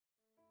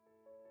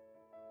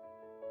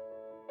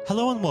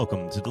Hello and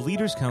welcome to the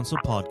Leaders Council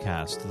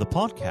podcast, the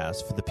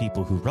podcast for the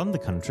people who run the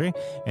country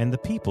and the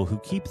people who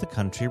keep the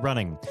country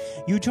running.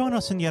 You join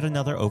us on yet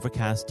another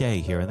overcast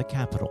day here in the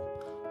capital.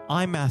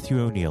 I'm Matthew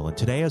O'Neill, and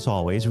today, as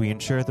always, we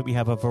ensure that we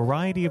have a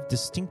variety of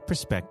distinct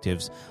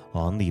perspectives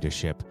on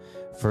leadership.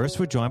 First,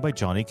 we're joined by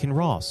Jonny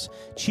Kinross,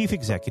 Chief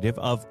Executive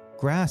of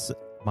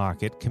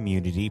Grassmarket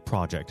Community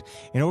Project,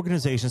 an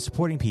organization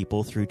supporting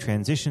people through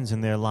transitions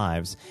in their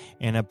lives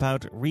and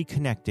about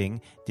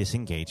reconnecting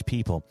disengaged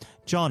people.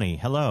 Jonny,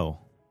 hello.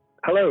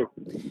 Hello.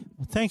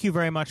 Well, thank you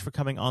very much for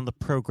coming on the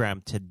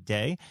program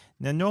today.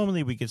 Now,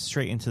 normally we get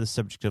straight into the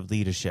subject of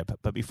leadership,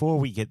 but before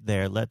we get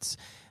there, let's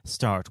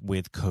start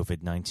with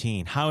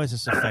COVID-19. How has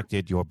this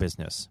affected your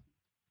business?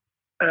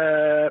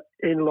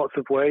 In lots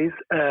of ways.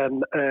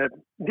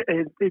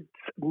 It's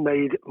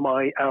made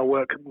our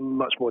work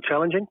much more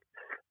challenging.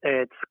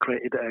 It's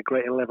created a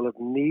greater level of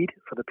need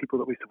for the people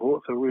that we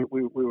support. So we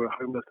were a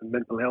homeless and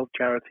mental health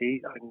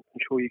charity. I'm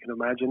sure you can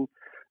imagine,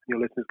 and your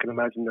listeners can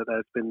imagine, that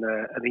there's been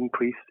an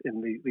increase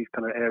in these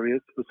kind of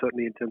areas,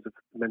 certainly in terms of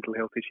mental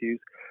health issues,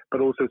 but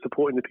also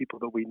supporting the people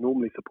that we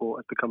normally support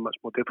has become much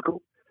more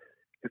difficult.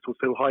 It's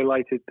also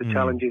highlighted the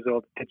challenges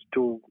of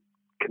digital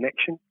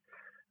connection.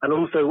 And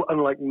also,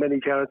 unlike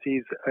many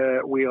charities,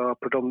 we are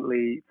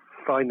predominantly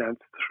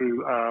financed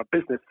through our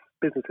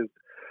businesses,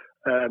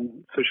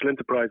 social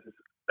enterprises.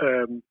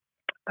 And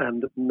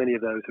many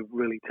of those have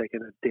really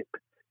taken a dip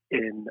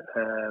in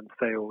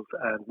sales,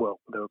 and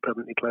they were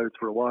permanently closed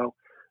for a while.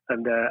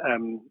 And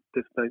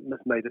this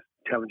made it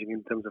challenging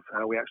in terms of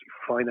how we actually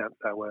finance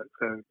our work.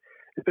 So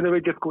it's been a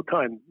very difficult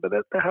time, but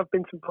there have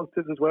been some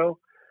positives as well.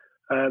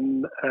 As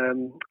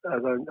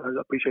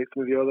I appreciate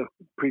some of your other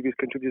previous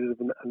contributors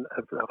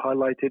have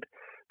highlighted,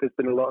 there's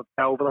been a lot of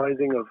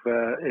galvanizing of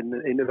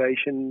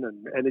innovation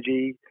and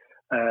energy,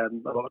 a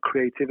lot of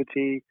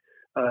creativity.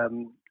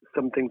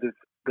 Some things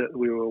that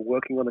we were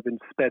working on have been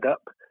sped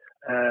up,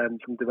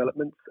 some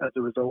developments as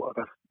a result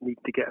of us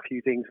needing to get a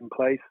few things in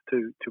place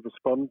to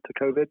respond to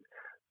COVID.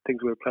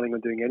 Things we were planning on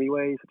doing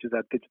anyway, such as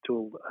our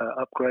digital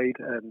upgrade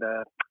and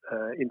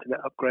internet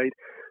upgrade.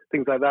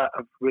 Things like that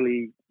have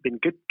really been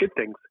good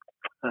things.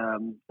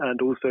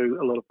 And also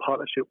a lot of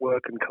partnership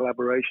work and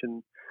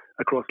collaboration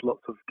across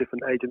lots of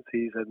different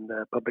agencies and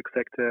public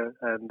sector.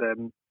 And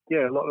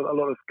a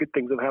lot of good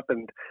things have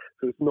happened.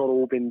 So it's not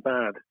all been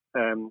bad.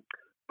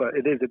 But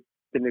it has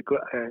been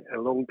a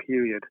long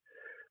period,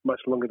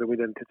 much longer than we'd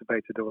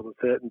anticipated, of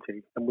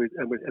uncertainty, and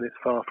it's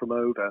far from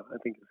over. I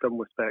think in some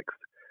respects,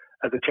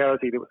 as a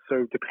charity that was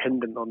so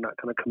dependent on that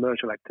kind of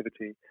commercial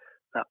activity,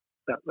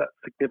 that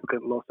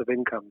significant loss of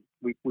income,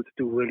 we would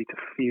still really to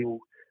feel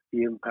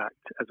the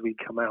impact as we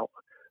come out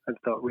and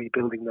start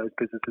rebuilding those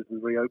businesses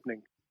and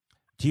reopening.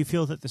 Do you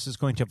feel that this is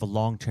going to have a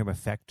long-term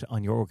effect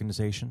on your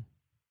organization?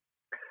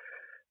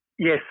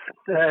 Yes,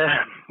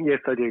 yes,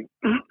 I do.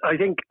 I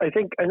think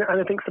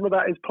some of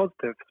that is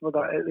positive. Some of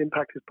that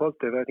impact is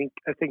positive. I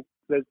think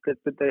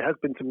there has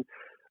been some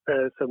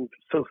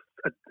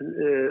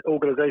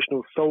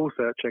organizational soul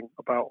searching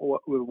about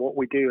what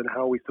we do and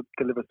how we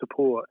deliver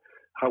support,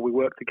 how we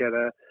work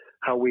together,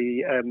 how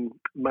we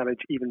manage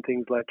even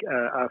things like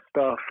our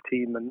staff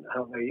team and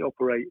how they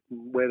operate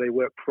and where they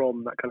work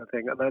from, that kind of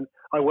thing. And then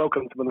I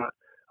welcome some of that,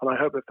 and I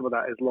hope that some of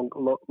that is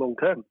long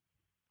term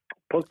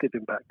positive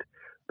impact.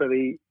 But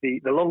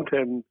the long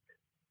term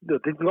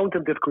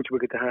difficulty we're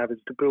going to have is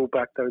to build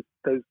back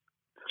those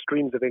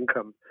streams of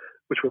income,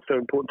 which were so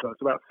important to us.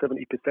 About 70%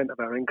 of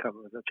our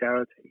income as a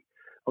charity,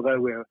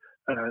 although we're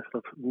a sort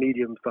of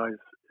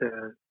medium-sized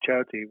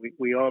charity,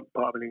 we aren't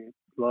part of any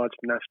large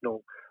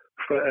national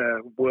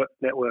work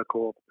network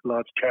or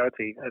large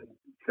charity, and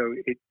so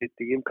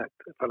the impact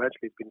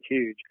financially has been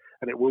huge,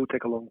 and it will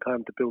take a long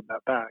time to build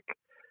that back.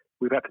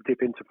 We've had to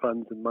dip into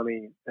funds and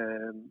money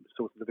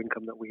sources of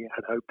income that we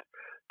had hoped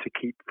to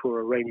keep for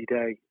a rainy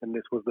day, and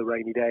this was the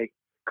rainy day.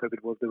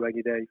 COVID was the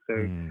rainy day, so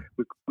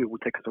it will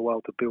take us a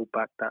while to build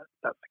back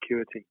that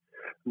security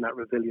and that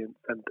resilience,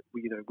 and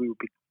we would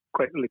be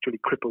quite literally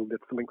crippled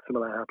if something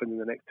similar happened in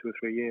the next 2 or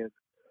 3 years.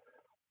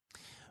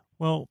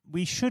 Well,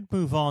 we should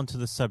move on to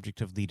the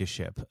subject of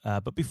leadership.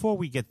 But before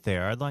we get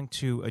there, I'd like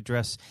to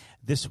address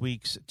this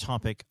week's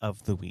topic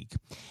of the week.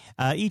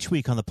 Each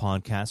week on the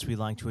podcast, we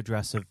like to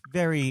address a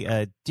very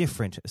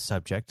different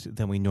subject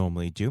than we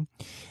normally do.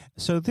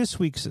 So this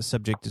week's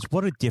subject is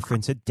what a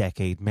difference a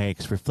decade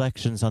makes,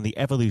 reflections on the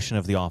evolution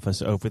of the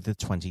office over the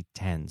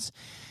 2010s.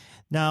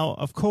 Now,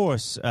 of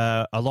course,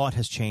 a lot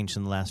has changed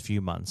in the last few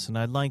months, and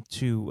I'd like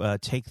to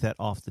take that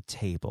off the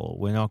table.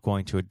 We're not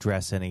going to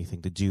address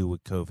anything to do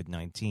with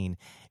COVID-19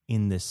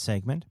 in this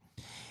segment.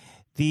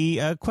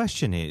 The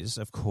question is,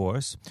 of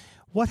course,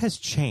 what has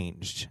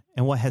changed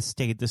and what has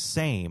stayed the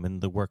same in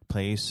the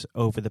workplace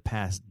over the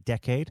past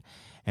decade,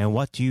 and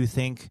what do you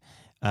think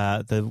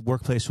the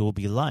workplace will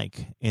be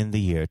like in the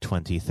year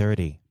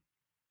 2030?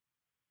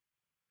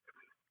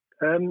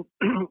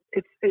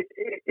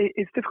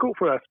 It's difficult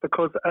for us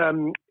because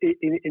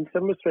in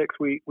some respects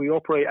we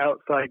operate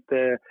outside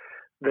the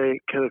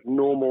kind of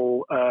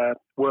normal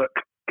work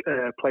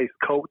workplace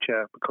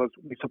culture, because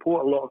we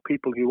support a lot of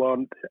people who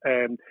aren't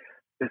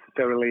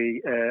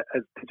necessarily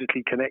as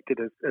digitally connected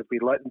as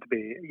we'd like them to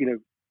be.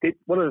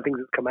 One of the things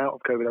that's come out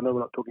of COVID, I know we're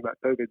not talking about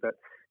COVID, but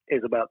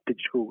is about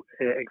digital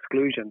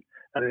exclusion,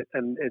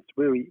 and it's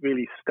really,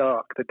 really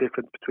stark, the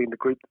difference between the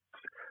groups,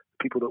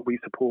 people that we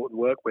support and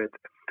work with,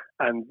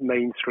 and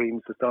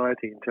mainstream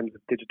society in terms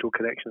of digital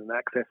connection and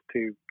access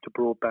to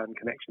broadband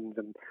connections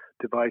and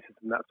devices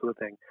and that sort of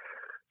thing.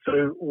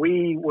 So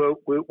we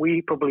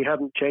probably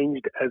haven't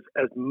changed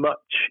as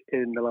much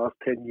in the last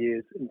 10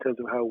 years in terms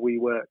of how we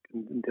work,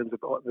 in terms of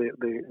the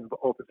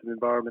office and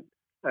environment,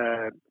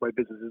 the way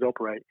businesses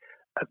operate,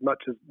 as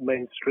much as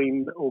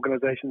mainstream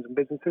organizations and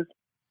businesses.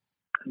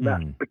 And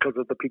that's because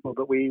of the people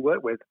that we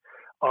work with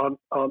aren't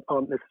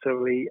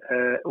necessarily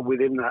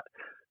within that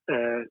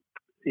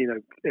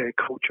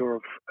culture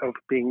of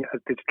being as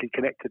digitally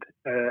connected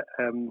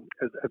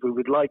as we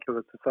would like, or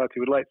as society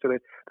would like. So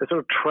they're sort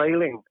of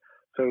trailing.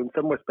 So in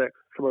some respects,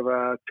 some of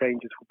our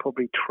changes will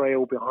probably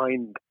trail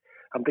behind.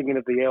 I'm thinking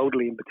of the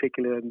elderly in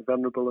particular, and the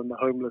vulnerable, and the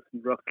homeless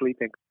and rough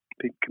sleeping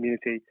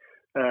community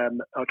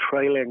are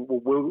trailing, or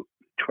will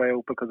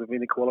trail because of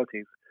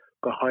inequalities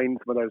behind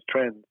some of those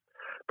trends.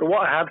 But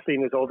what I have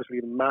seen is obviously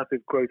a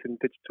massive growth in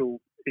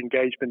digital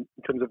engagement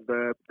in terms of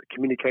the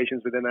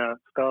communications within our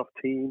staff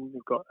team.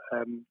 We've got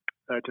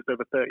just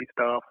over 30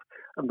 staff,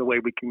 and the way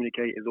we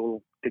communicate is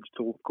all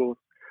digital, of course.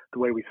 The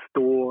way we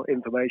store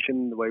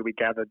information, the way we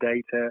gather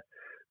data,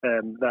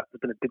 that's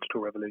been a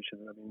digital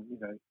revolution. I mean,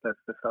 that's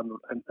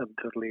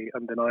totally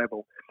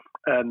undeniable.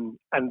 And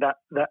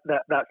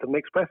that's a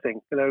mixed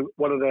blessing.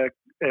 One of the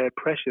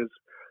pressures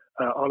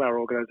on our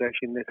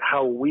organisation is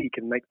how we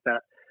can make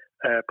that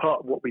part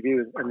of what we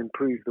do and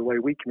improve the way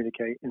we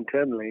communicate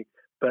internally,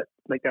 but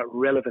make that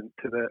relevant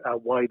to our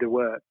wider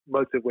work,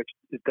 most of which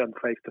is done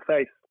face to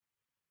face,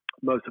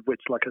 most of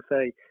which, like I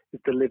say,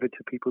 is delivered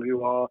to people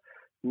who are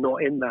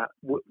not in that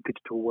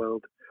digital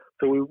world.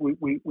 So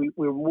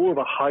we're more of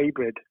a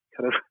hybrid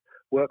kind of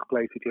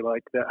workplace, if you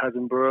like, that has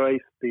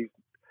embraced these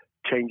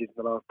changes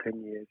in the last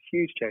 10 years,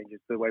 huge changes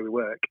to the way we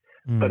work,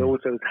 but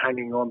also is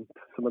hanging on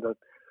to some of the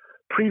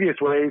previous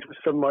ways, which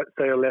some might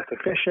say are less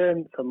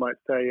efficient, some might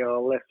say are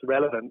less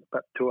relevant,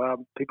 but to our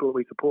people that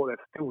we support,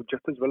 they're still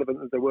just as relevant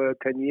as they were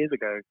 10 years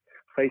ago,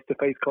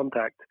 face-to-face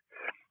contact.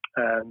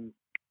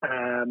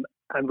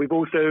 And we've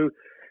also,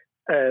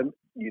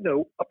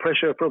 a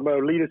pressure from a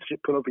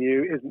leadership point of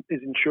view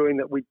is ensuring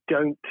that we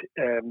don't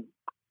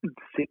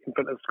sit in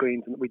front of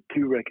screens, and that we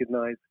do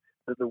recognize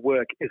that the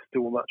work is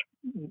still much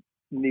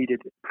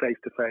needed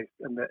face-to-face,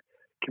 and that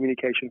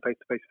communication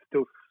face-to-face is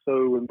still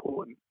so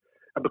important.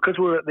 And because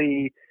we're at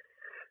the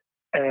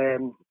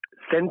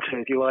center,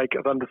 if you like,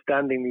 of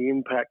understanding the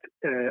impact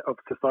of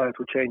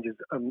societal changes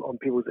on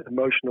people's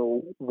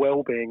emotional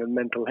well-being and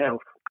mental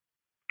health,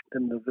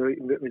 then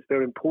it's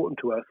very important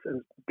to us,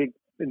 and it's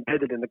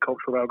embedded in the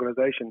culture of our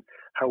organisation,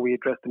 how we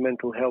address the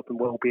mental health and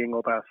well-being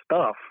of our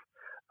staff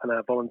and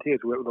our volunteers.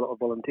 We work with a lot of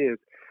volunteers,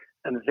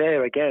 and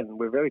there again,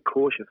 we're very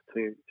cautious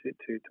to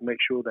make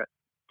sure that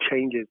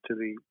changes to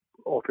the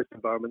office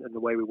environment and the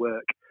way we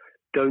work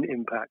don't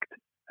impact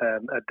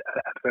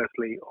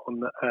adversely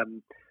on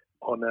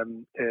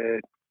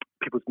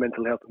people's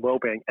mental health and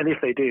well-being, and if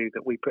they do,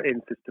 that we put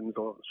in systems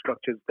or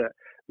structures that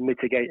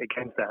mitigate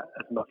against that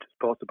as much as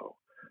possible,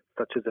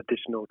 such as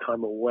additional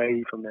time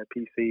away from their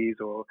PCs,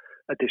 or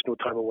additional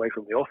time away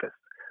from the office,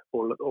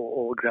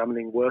 or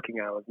examining working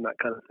hours and that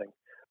kind of thing,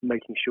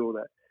 making sure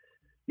that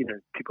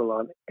people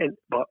aren't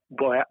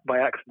by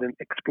accident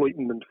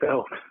exploiting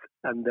themselves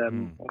and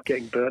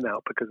getting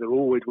burnout because they're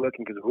always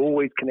working, because they're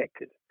always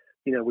connected.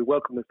 We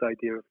welcome this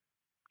idea of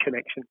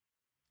connection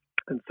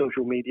and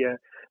social media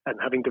and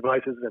having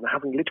devices and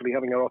literally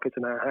having our office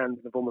in our hands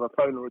in the form of a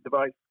phone or a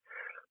device.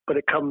 But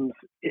it has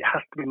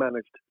to be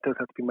managed. It does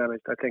have to be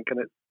managed, I think. And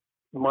it's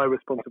my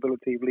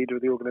responsibility, leader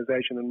of the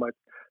organization, and my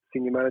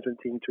senior management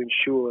team, to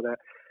ensure that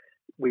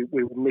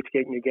we're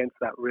mitigating against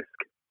that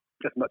risk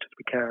as much as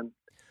we can.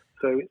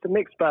 So it's a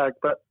mixed bag,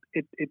 but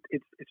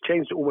it's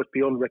changed almost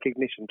beyond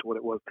recognition to what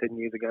it was 10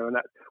 years ago. And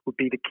that would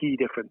be the key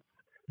difference.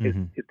 Is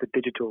the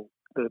digital,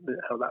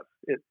 how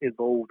that's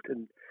evolved,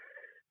 and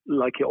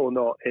like it or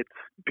not, it's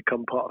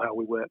become part of how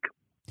we work.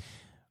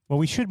 Well,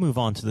 we should move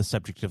on to the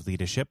subject of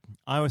leadership.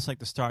 I always like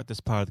to start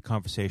this part of the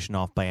conversation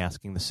off by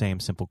asking the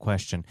same simple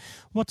question.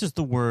 What does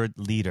the word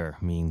leader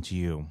mean to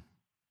you?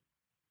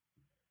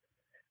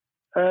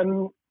 I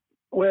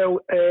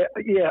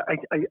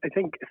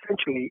think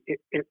essentially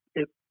it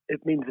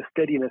means a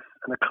steadiness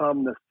and a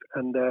calmness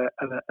and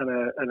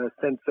a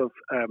sense of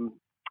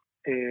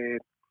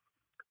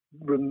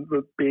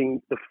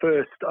being the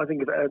first. I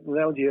think the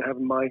analogy I have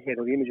in my head,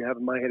 or the image I have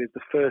in my head, is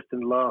the first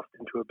and last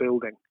into a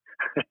building,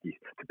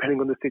 depending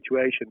on the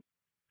situation,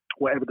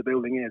 whatever the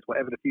building is,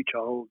 whatever the future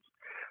holds.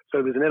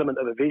 So there's an element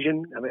of a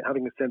vision,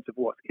 having a sense of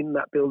what's in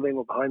that building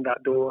or behind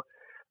that door,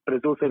 but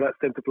there's also that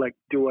sense of like,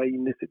 do I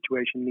in this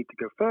situation need to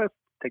go first,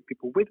 take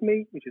people with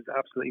me, which is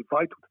absolutely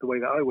vital to the way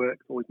that I work.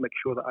 Always make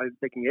sure that I'm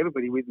taking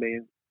everybody with me,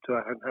 so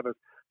I have a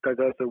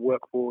diverse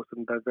workforce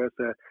and diverse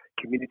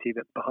community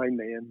that's behind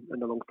me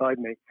and alongside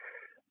me?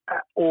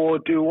 Or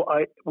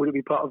would it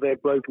be part of their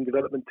growth and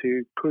development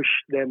to push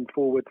them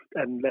forward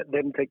and let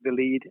them take the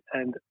lead,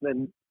 and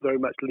then very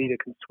much the leader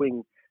can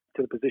swing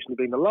to the position of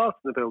being the last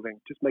in the building,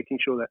 just making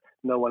sure that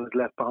no one is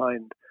left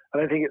behind.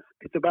 And I think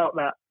it's about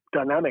that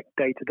dynamic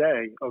day to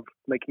day of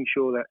making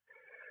sure that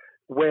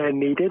where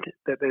needed,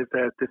 that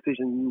there's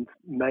decisions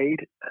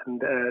made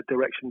and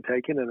direction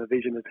taken and a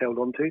vision is held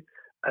onto,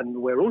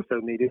 and where also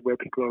needed, where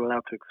people are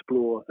allowed to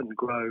explore and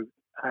grow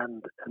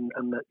and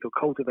that you're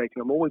cultivating.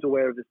 I'm always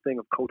aware of this thing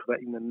of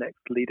cultivating the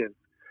next leaders,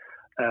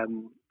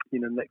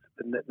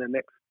 the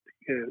next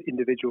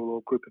individual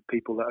or group of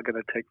people that are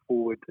going to take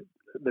forward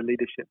the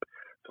leadership.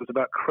 So it's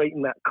about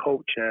creating that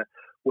culture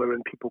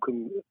wherein people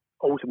can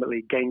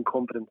ultimately gain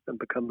confidence and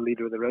become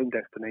leader of their own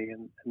destiny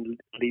and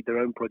lead their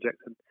own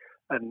projects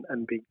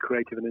and be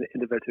creative and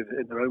innovative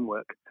in their own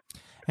work.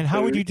 And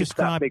how would you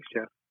describe?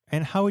 Mixture.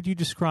 And how would you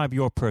describe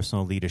your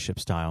personal leadership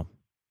style?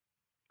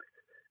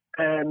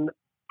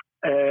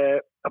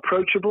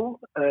 Approachable,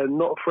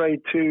 not afraid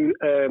to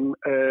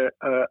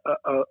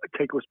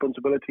take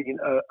responsibility and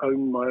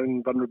own my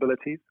own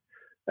vulnerabilities.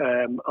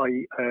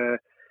 I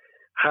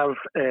have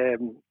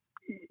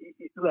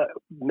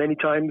many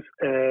times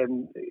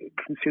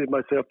considered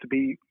myself to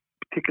be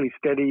particularly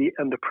steady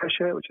under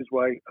pressure, which is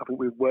why I think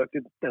we've worked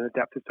and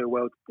adapted so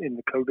well in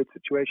the COVID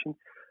situation.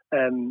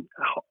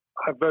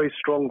 Have very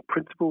strong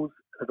principles,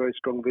 a very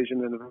strong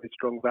vision, and a very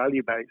strong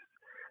value base,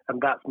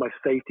 and that's my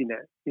safety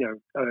net.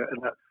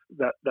 And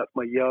that's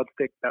my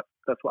yardstick.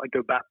 That's what I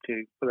go back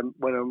to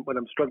when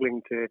I'm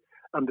struggling to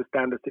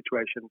understand a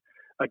situation.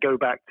 I go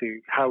back to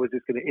how is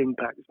this going to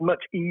impact. It's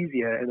much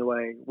easier in a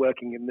way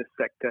working in this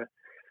sector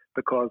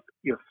because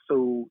you're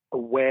so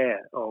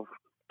aware of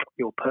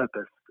your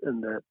purpose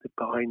and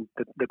behind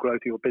the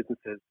growth of your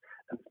businesses.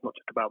 And it's not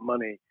just about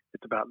money;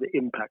 it's about the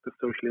impact, the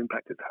social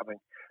impact it's having.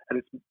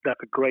 And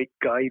that's a great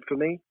guide for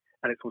me,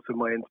 and it's also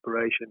my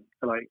inspiration.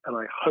 And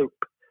I hope,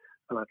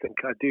 and I think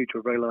I do to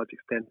a very large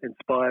extent,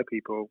 inspire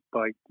people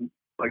by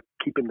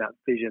keeping that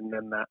vision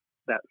and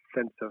that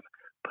sense of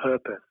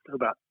purpose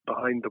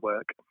behind the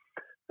work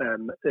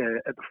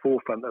at the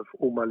forefront of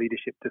all my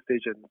leadership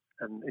decisions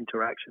and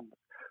interactions,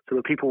 so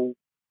that people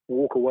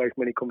walk away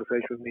from any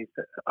conversation with me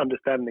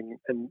understanding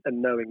and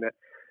knowing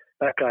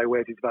that guy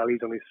wears his values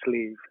on his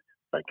sleeve.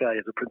 That guy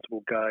is a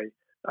principled guy.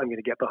 I'm going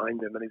to get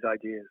behind him and his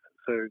ideas.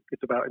 So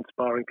it's about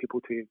inspiring people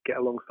to get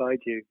alongside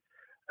you,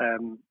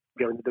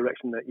 go in the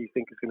direction that you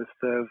think is going to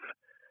serve,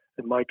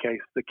 in my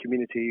case, the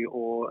community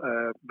or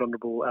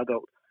vulnerable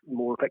adults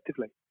more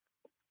effectively.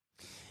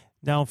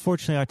 Now,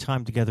 unfortunately, our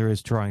time together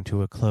is drawing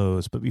to a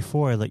close. But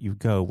before I let you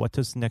go, what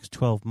does the next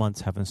 12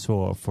 months have in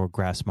store for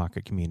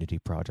Grassmarket Community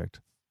Project?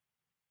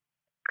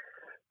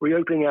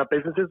 Reopening our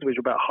businesses, which are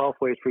about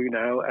halfway through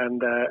now,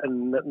 and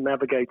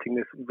navigating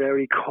this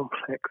very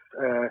complex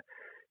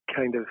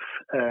kind of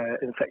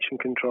infection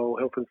control,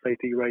 health and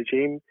safety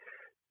regime,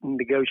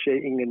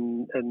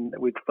 negotiating and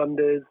with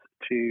funders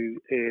to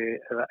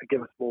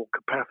give us more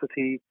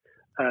capacity,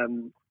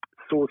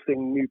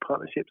 sourcing new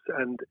partnerships,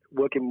 and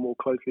working more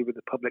closely with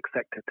the public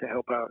sector to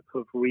help out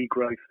sort of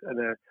regrowth.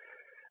 And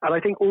I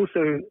think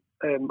also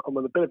I'm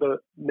on a bit of a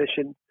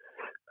mission,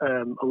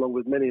 along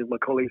with many of my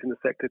colleagues in the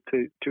sector,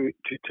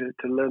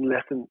 to learn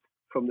lessons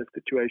from this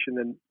situation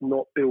and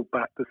not build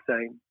back the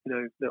same.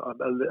 I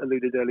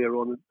alluded earlier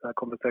on in our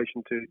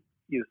conversation to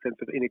your sense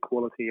of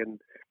inequality, and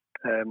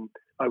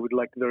I would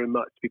like very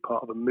much to be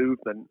part of a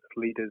movement of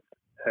leaders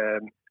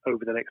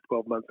over the next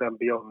 12 months and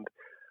beyond,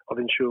 of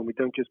ensuring we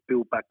don't just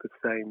build back the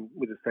same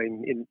with the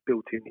same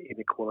built-in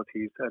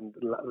inequalities and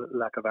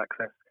lack of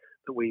access,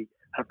 that we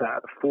have that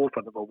at the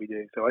forefront of what we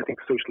do. So I think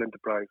social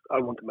enterprise, I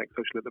want to make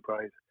social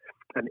enterprise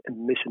and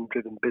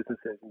mission-driven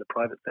businesses in the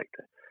private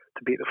sector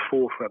to be at the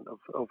forefront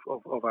of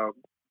our,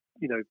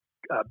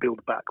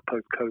 build back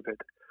post-COVID.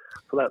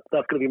 So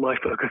that's going to be my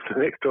focus for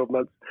the next 12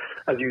 months.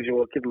 As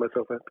usual, I've given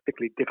myself a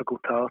particularly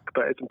difficult task,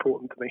 but it's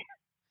important to me.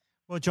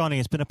 Well, Jonny,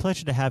 it's been a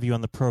pleasure to have you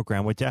on the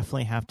program. We'll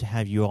definitely have to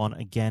have you on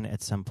again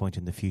at some point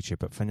in the future.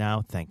 But for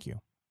now, thank you.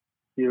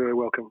 You're very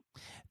welcome.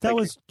 That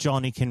was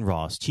Jonny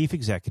Kinross, Chief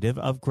Executive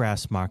of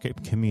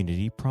Grassmarket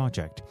Community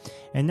Project.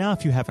 And now,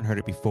 if you haven't heard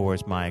it before,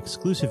 is my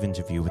exclusive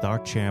interview with our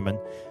chairman,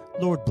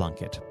 Lord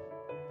Blunkett.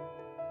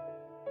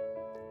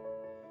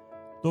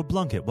 Lord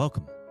Blunkett,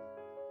 welcome.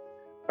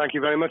 Thank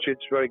you very much.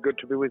 It's very good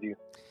to be with you.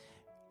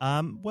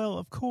 Well,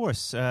 of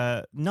course,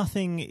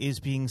 nothing is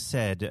being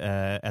said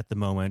at the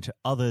moment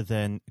other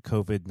than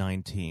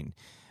COVID-19,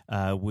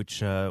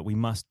 which we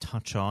must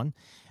touch on.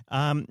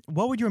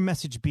 What would your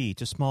message be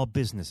to small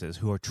businesses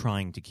who are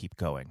trying to keep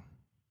going?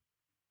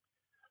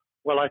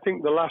 Well, I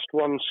think the last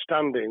ones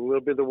standing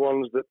will be the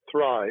ones that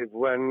thrive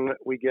when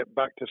we get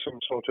back to some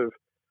sort of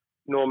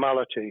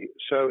normality.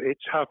 So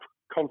it's have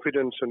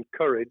confidence and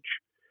courage.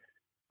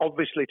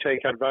 Obviously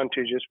take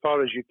advantage as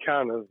far as you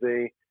can of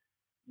the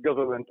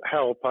government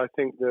help. I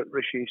think that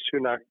Rishi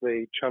Sunak,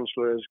 the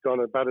Chancellor, has gone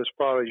about as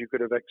far as you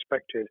could have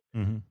expected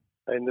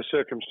in the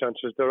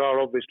circumstances, there are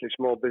obviously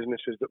small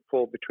businesses that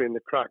fall between the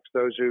cracks.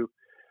 Those who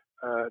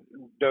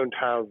don't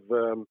have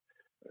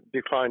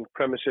defined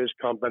premises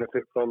can't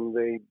benefit from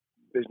the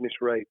business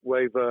rate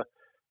waiver,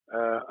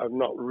 have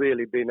not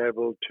really been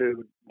able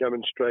to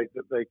demonstrate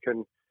that they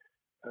can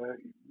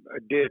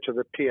adhere to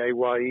the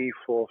PAYE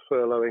for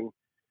furloughing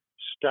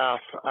staff,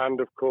 and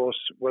of course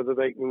whether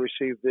they can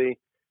receive the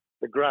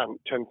grant,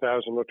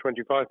 10,000 or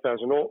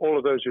 25,000. All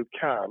of those who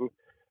can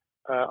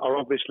are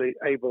obviously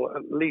able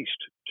at least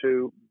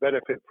to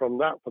benefit from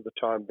that for the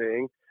time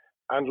being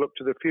and look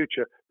to the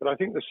future. But I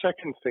think the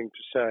second thing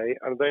to say,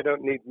 and they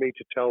don't need me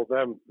to tell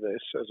them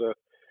this as a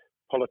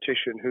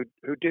politician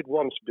who did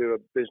once do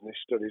a business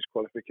studies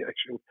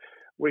qualification,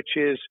 which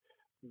is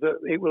that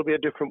it will be a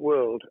different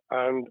world,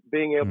 and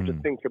being able to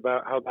think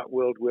about how that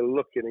world will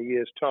look in a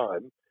year's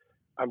time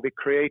and be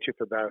creative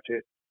about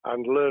it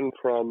and learn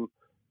from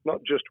not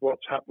just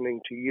what's happening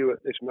to you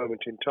at this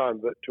moment in time,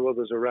 but to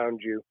others around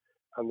you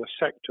and the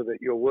sector that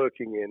you're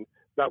working in,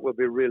 that will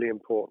be really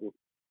important.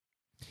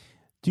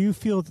 Do you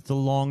feel that the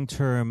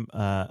long-term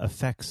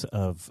effects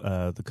of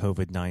the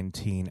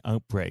COVID-19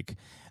 outbreak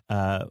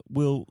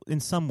will in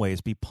some ways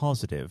be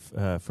positive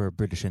for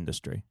British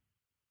industry?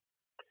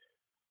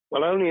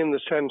 Well, only in the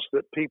sense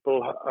that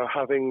people are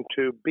having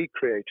to be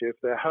creative,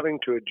 they're having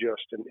to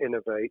adjust and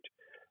innovate.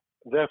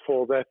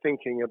 Therefore, they're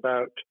thinking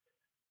about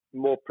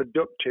more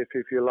productive,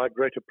 if you like,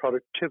 greater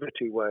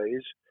productivity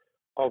ways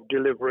of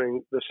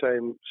delivering the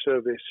same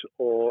service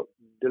or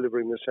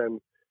delivering the same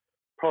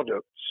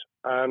products.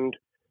 And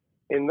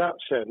in that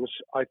sense,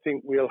 I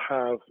think we'll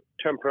have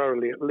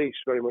temporarily at least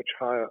very much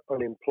higher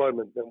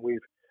unemployment than we've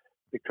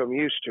become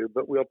used to,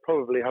 but we'll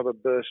probably have a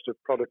burst of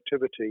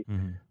productivity,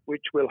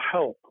 which will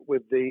help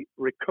with the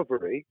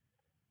recovery.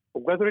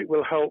 Whether it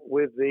will help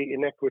with the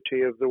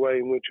inequity of the way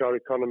in which our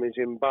economy is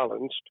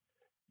imbalanced,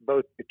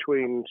 both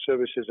between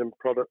services and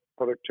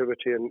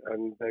productivity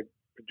and the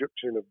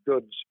production of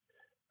goods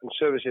and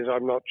services,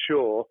 I'm not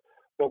sure.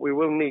 What we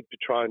will need to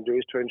try and do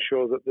is to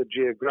ensure that the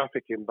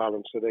geographic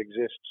imbalance that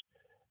exists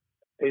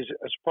is,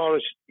 as far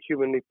as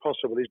humanly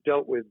possible, is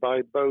dealt with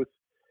by both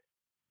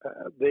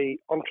the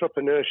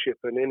entrepreneurship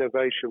and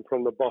innovation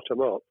from the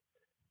bottom up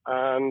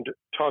and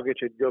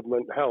targeted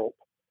government help,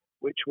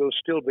 which will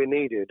still be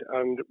needed.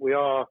 And we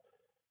are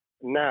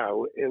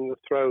now in the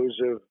throes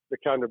of the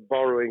kind of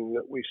borrowing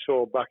that we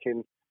saw back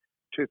in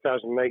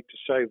 2008 to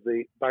save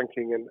the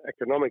banking and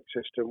economic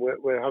system.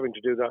 We're having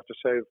to do that to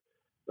save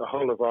the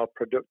whole of our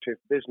productive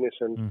business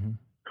and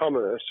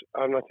commerce,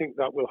 and I think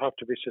that will have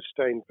to be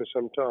sustained for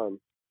some time.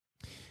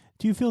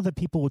 Do you feel that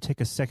people will take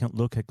a second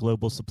look at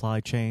global supply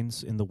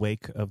chains in the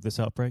wake of this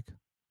outbreak?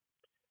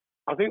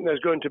 I think there's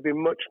going to be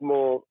much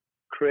more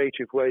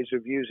creative ways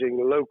of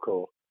using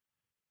local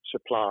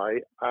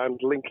supply and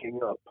linking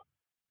up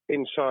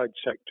inside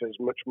sectors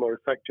much more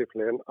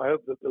effectively. And I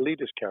hope that the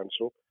Leaders'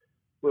 Council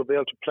will be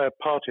able to play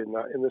a part in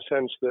that, in the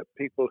sense that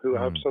people who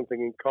have something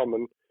in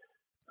common,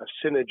 a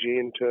synergy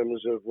in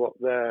terms of what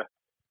they're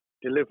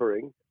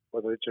delivering,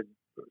 whether it's a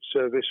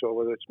service or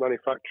whether it's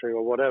manufacturing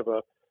or whatever,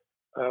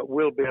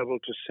 will be able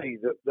to see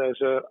that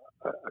there's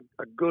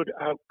a good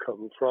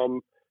outcome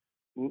from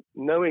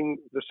knowing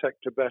the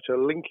sector better,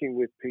 linking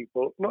with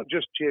people, not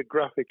just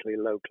geographically,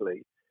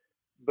 locally,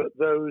 but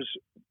those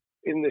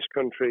in this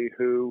country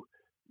who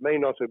may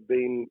not have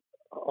been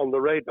on the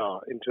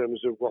radar in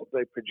terms of what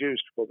they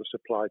produced for the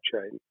supply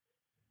chain.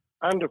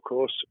 And of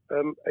course,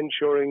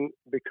 ensuring,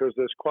 because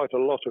there's quite a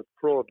lot of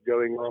fraud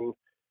going on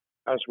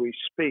as we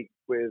speak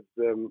with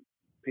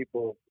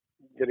people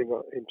getting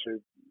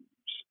into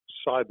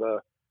cyber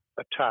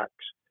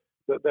attacks,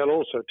 that they'll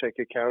also take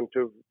account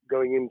of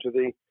going into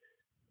the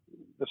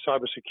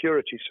cyber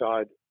security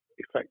side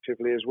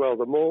effectively as well.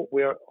 The more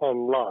we are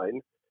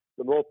online,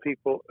 the more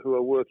people who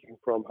are working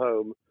from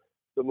home,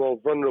 the more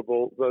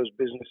vulnerable those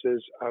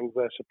businesses and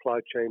their supply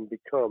chain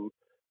become.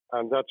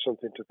 And that's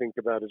something to think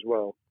about as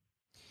well.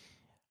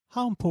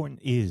 How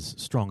important is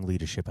strong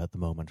leadership at the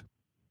moment?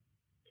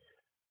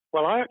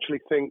 Well, I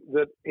actually think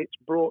that it's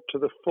brought to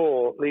the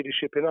fore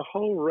leadership in a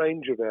whole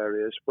range of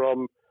areas,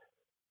 from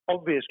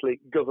obviously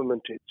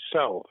government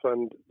itself,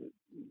 and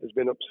there's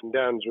been ups and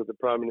downs with the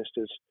Prime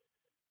Minister's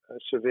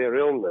severe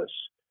illness,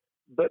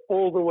 but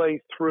all the way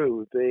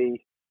through the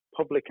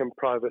public and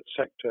private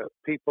sector,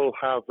 people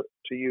have,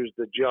 to use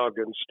the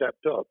jargon,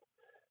 stepped up,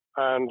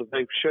 and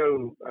they've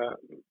shown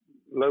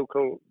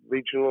local,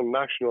 regional,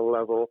 national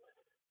level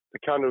the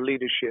kind of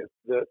leadership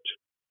that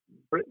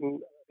Britain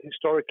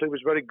historically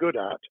was very good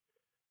at.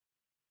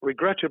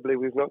 Regrettably,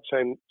 we've not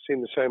seen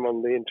the same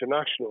on the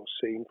international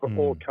scene for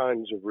all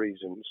kinds of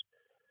reasons,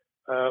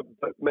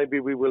 but maybe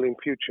we will in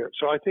future.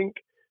 So I think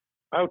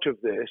out of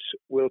this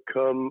will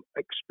come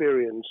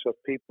experience of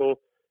people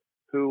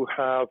who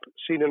have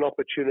seen an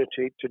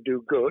opportunity to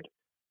do good,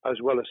 as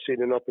well as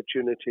seen an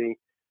opportunity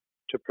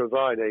to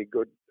provide a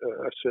good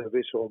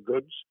service or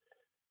goods,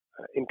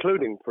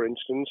 including, for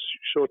instance,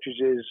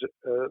 shortages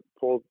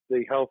for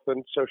the health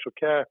and social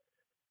care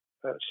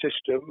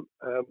system,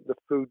 the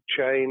food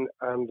chain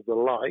and the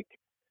like.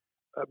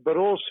 But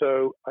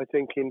also, I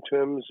think in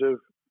terms of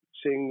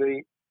seeing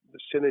the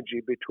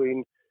synergy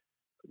between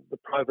the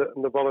private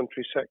and the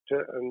voluntary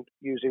sector and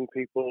using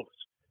people's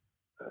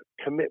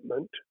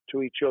commitment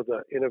to each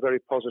other in a very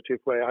positive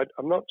way.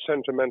 I'm not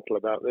sentimental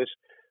about this.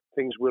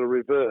 Things will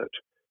revert.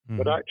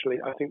 But actually,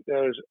 I think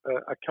there's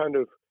a kind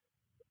of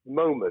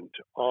moment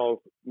of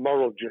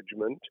moral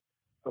judgment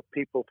of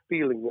people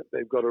feeling that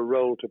they've got a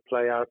role to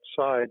play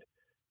outside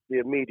the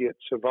immediate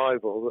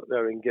survival that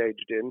they're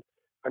engaged in.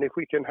 And if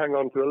we can hang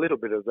on to a little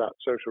bit of that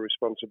social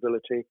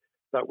responsibility,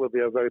 that will be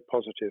a very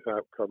positive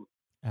outcome.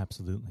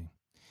 Absolutely.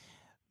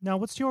 Now,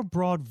 what's your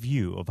broad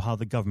view of how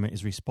the government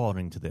is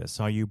responding to this?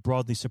 Are you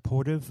broadly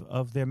supportive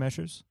of their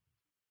measures?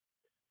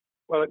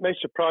 Well, it may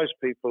surprise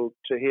people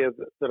to hear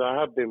that I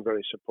have been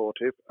very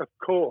supportive. Of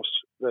course,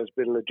 there's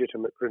been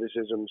legitimate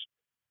criticisms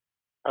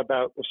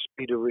about the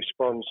speed of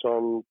response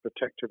on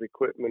protective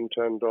equipment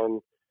and on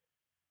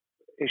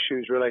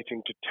issues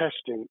relating to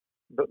testing.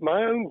 But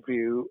my own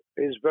view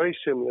is very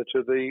similar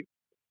to the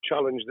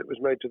challenge that was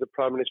made to the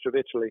Prime Minister of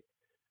Italy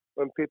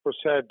when people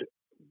said,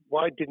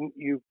 why didn't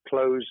you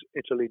close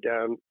Italy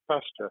down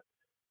faster?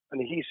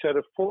 And he said,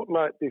 a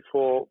fortnight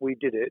before we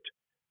did it,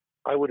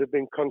 I would have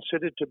been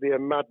considered to be a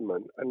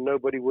madman and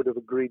nobody would have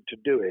agreed to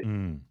do it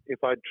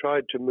if I'd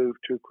tried to move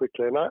too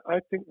quickly. And I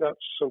think that's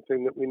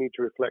something that we need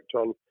to reflect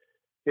on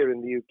here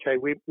in the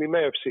UK. We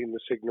may have seen the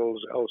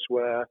signals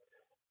elsewhere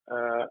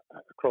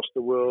across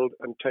the world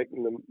and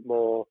taken them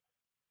more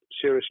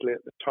seriously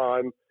at the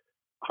time.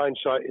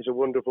 Hindsight is a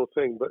wonderful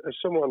thing, but as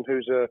someone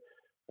who's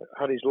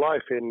had his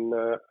life in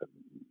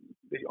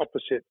the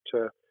opposite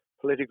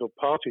political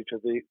party to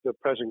the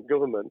present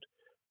government,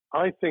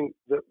 I think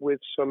that with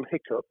some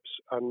hiccups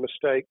and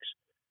mistakes,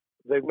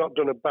 they've not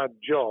done a bad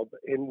job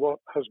in what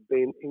has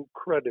been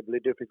incredibly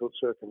difficult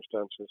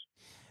circumstances.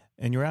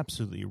 And you're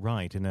absolutely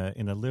right. In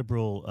a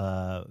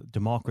liberal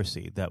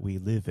democracy that we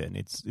live in,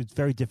 it's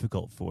very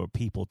difficult for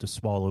people to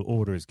swallow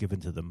orders given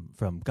to them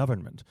from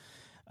government.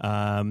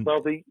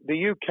 Well,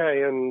 the UK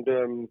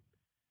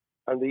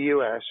and the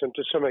US, and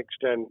to some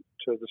extent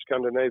the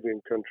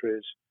Scandinavian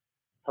countries,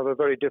 have a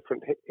very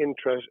different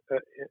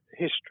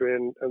history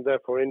and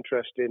therefore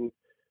interest in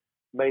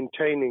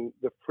maintaining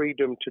the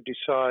freedom to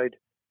decide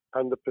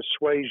and the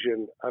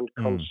persuasion and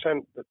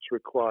consent that's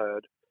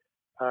required.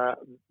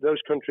 Those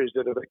countries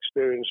that have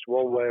experienced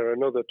one way or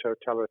another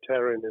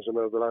totalitarianism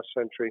over the last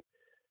century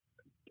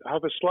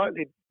have a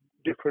slightly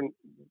different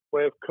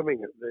way of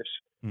coming at this.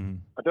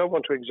 I don't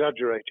want to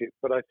exaggerate it,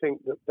 but I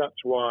think that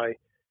that's why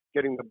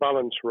getting the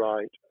balance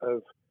right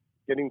of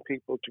getting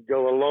people to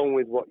go along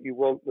with what you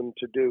want them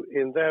to do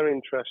in their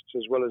interests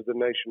as well as the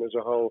nation as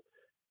a whole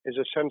is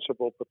a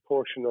sensible,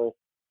 proportional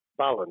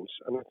balance.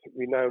 And I think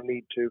we now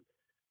need to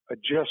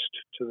adjust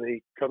to the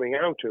coming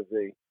out of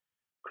the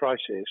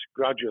crisis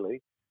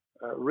gradually,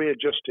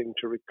 readjusting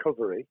to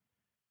recovery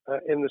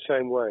in the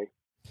same way.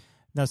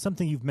 Now,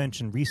 something you've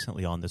mentioned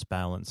recently on this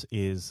balance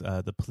is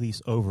the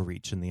police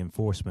overreach in the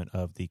enforcement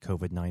of the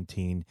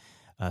COVID-19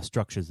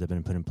 structures that have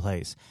been put in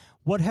place.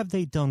 What have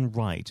they done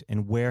right,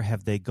 and where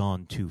have they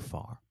gone too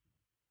far?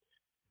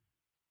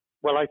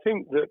 Well, I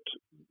think that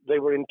they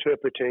were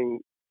interpreting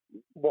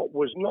what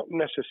was not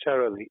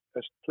necessarily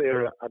as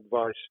clear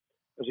advice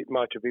as it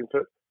might have been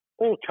for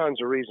all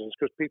kinds of reasons,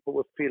 because people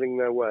were feeling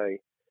their way.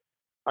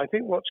 I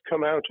think what's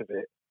come out of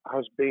it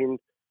has been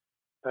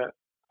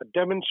a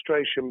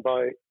demonstration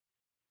by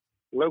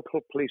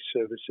local police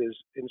services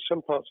in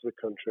some parts of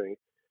the country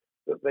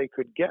that they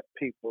could get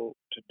people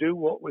to do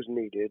what was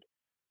needed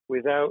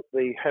without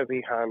the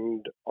heavy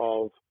hand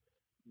of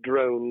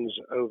drones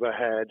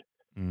overhead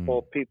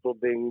or people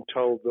being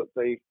told that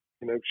they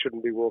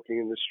shouldn't be walking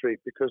in the street,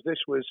 because this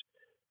was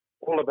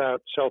all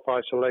about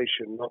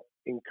self-isolation, not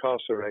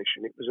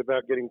incarceration. It was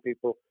about getting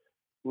people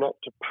not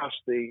to pass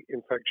the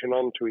infection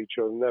on to each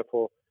other and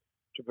therefore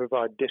to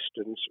provide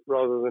distance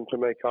rather than to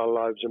make our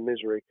lives a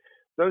misery.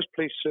 Those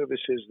police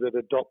services that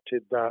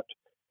adopted that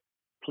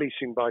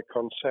policing by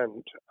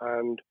consent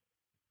and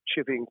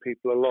chivying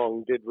people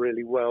along did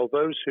really well.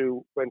 Those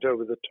who went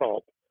over the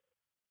top,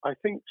 I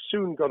think,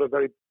 soon got a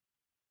very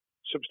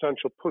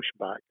substantial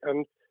pushback.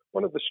 And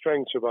one of the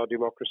strengths of our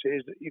democracy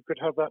is that you could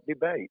have that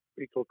debate.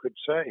 People could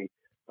say,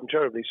 I'm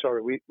terribly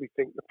sorry, we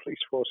think the police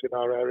force in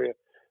our area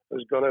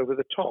has gone over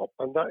the top.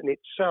 And that in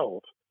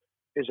itself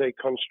is a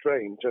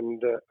constraint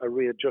and a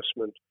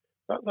readjustment.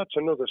 That's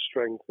another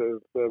strength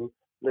of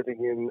living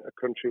in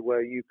a country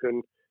where you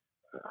can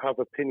have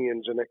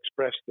opinions and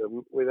express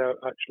them without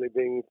actually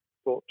being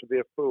thought to be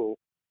a fool.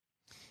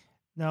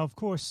 Now, of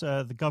course,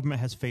 the government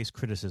has faced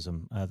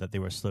criticism that they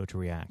were slow to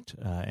react,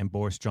 and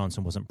Boris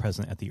Johnson wasn't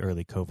present at the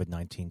early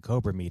COVID-19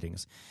 COBRA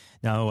meetings.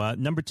 Now,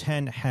 Number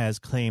 10 has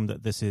claimed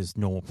that this is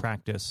normal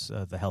practice.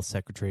 The health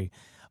secretary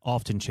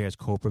often chairs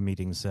COBRA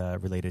meetings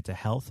related to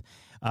health.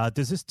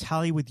 Does this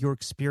tally with your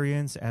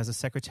experience as a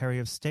Secretary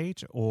of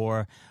State,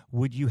 or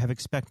would you have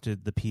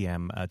expected the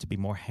PM to be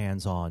more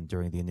hands-on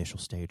during the initial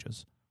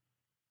stages?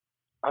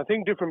 I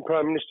think different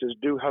prime ministers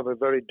do have a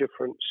very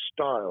different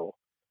style.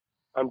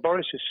 And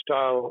Boris's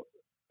style,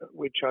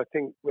 which I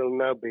think will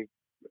now be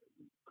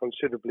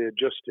considerably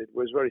adjusted,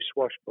 was very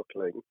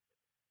swashbuckling.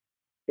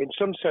 in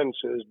some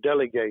senses,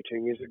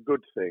 delegating is a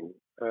good thing,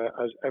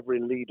 as every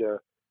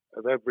leader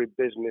of every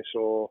business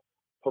or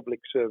public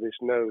service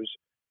knows.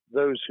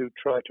 Those who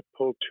try to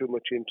pull too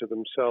much into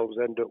themselves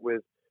end up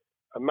with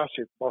a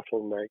massive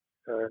bottleneck,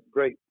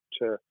 great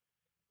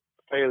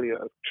failure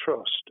of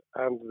trust,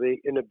 and the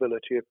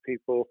inability of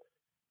people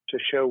to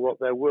show what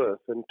they're worth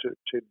and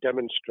to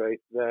demonstrate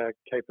their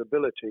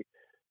capability.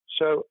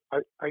 So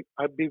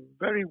I'd be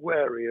very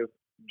wary of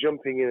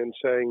jumping in and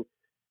saying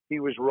he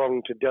was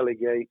wrong to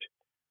delegate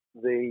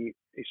the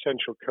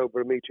essential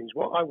COBRA meetings.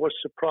 What I was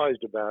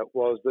surprised about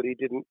was that he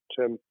didn't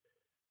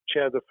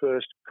chair the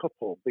first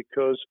couple,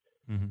 because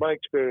my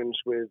experience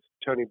with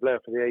Tony Blair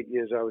for the 8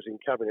 years I was in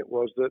cabinet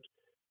was that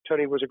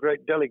Tony was a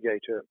great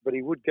delegator, but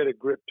he would get a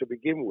grip to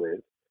begin with,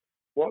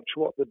 watch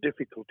what the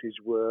difficulties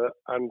were,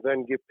 and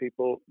then give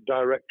people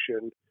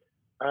direction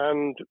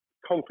and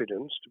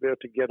confidence to be able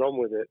to get on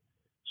with it.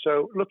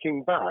 So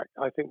looking back,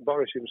 I think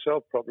Boris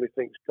himself probably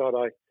thinks, God,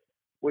 I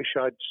wish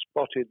I'd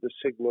spotted the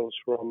signals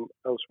from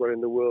elsewhere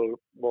in the world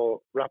more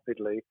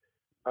rapidly,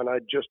 and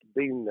I'd just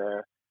been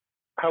there.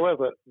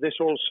 However, this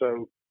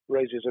also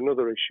raises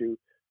another issue.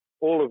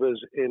 All of us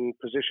in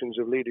positions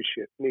of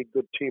leadership need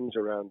good teams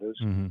around us.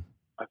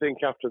 I think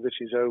after this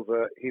is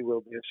over, he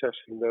will be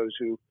assessing those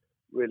who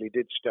really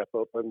did step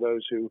up and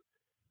those who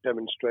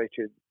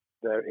demonstrated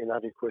their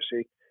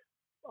inadequacy.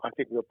 I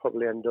think we'll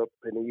probably end up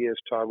in a year's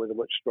time with a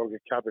much stronger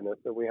cabinet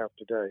than we have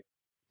today.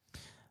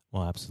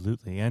 Well,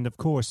 absolutely. And of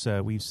course,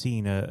 we've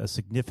seen a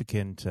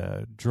significant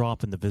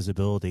drop in the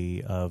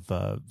visibility of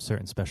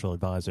certain special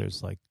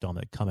advisors like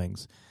Dominic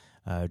Cummings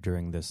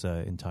during this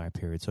entire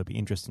period. So it'd be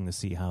interesting to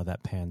see how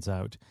that pans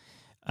out.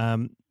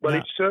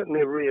 It's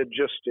certainly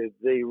readjusted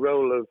the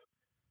role of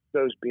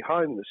those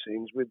behind the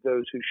scenes with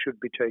those who should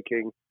be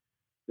taking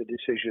the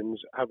decisions,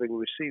 having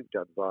received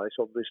advice.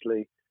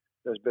 Obviously,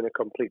 there's been a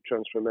complete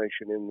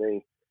transformation in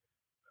the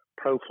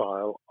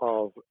profile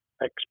of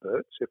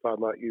experts, if I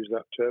might use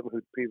that term,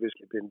 who'd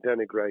previously been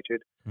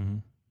denigrated.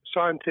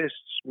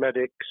 Scientists,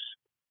 medics,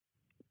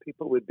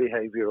 people with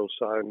behavioral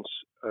science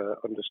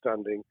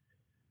understanding.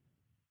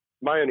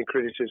 My only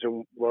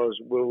criticism was,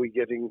 were we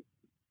getting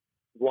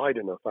wide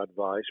enough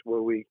advice?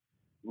 Were we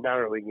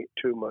narrowing it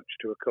too much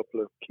to a couple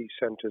of key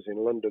centres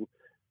in London?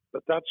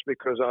 But that's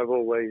because I've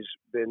always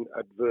been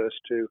adverse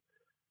to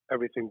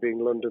everything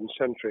being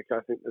London-centric. I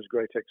think there's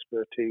great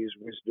expertise,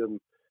 wisdom,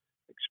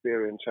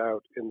 experience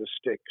out in the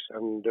sticks,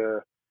 and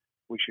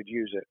we should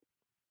use it.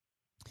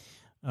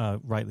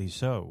 Rightly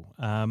so.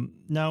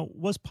 Now,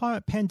 was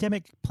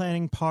pandemic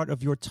planning part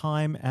of your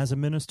time as a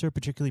minister,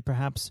 particularly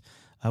perhaps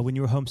when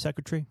you were Home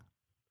Secretary?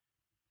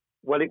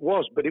 Well, it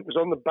was, but it was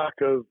on the back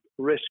of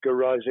risk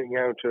arising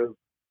out of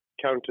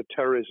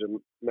counter-terrorism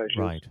measures.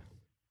 Right.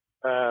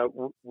 I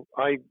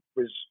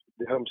was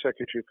the Home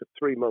Secretary for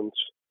 3 months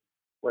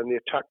when the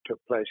attack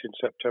took place in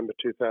September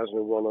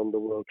 2001 on the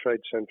World Trade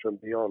Center and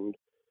beyond.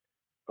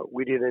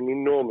 We did an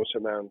enormous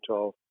amount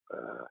of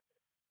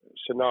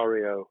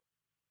scenario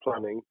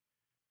planning,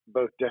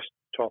 both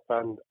desktop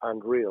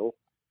and real.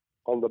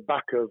 On the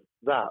back of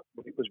that,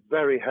 it was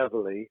very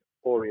heavily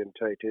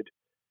orientated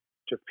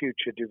to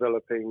future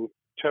developing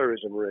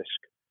terrorism risk.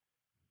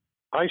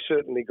 I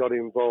certainly got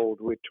involved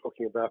with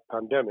talking about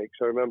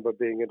pandemics. I remember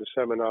being at a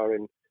seminar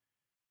in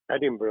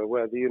Edinburgh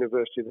where the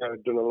university there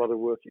had done a lot of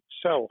work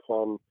itself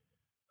on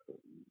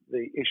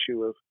the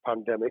issue of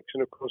pandemics.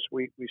 And of course,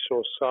 we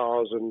saw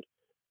SARS and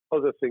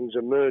other things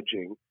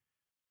emerging.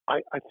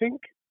 I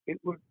think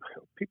people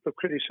have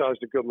criticised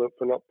the government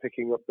for not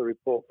picking up the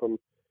report from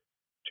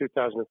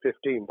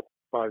 2015,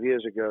 5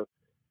 years ago.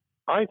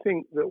 I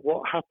think that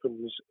what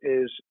happens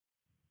is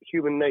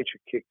human nature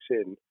kicks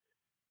in.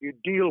 You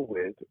deal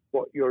with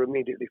what you're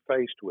immediately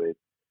faced with.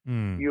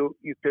 You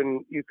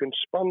can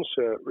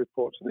sponsor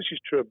reports, and this is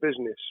true of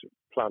business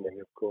planning,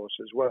 of course,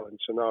 as well, and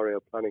scenario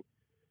planning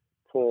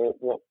for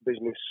what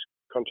business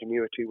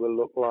continuity will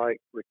look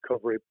like,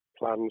 recovery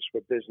plans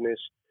for business,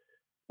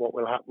 what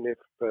will happen if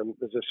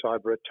there's a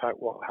cyber attack,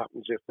 what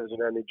happens if there's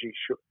an energy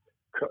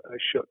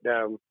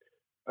shutdown.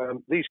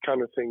 These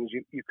kind of things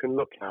you can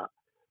look at,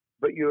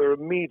 but you're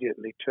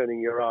immediately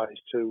turning your eyes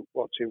to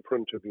what's in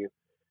front of you.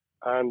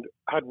 And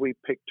had we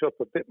picked up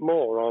a bit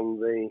more on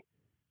the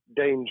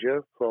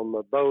danger from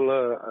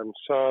Ebola and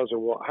SARS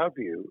and what have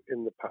you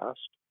in the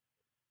past,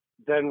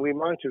 then we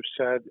might have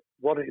said,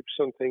 what if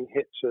something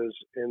hits us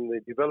in the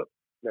developed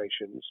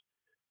nations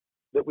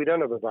that we don't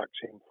have a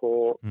vaccine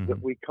for,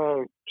 that we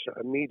can't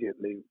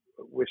immediately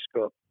whisk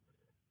up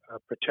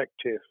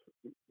protective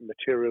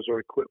materials or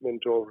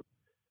equipment, or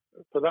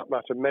for that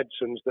matter,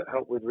 medicines that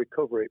help with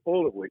recovery,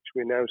 all of which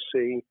we now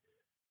see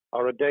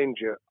are a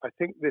danger. I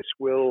think this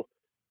will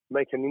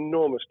make an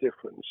enormous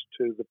difference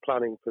to the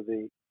planning for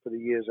the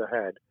years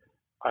ahead.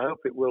 I hope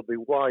it will be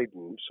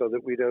widened so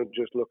that we don't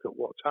just look at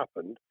what's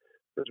happened,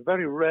 but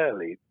very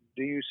rarely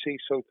do you see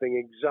something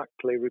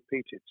exactly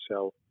repeat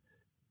itself.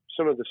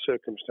 Some of the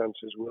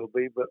circumstances will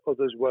be, but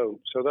others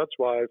won't. So that's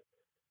why I've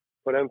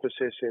put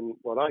emphasis in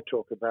what I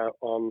talk about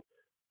on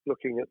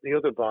looking at the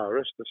other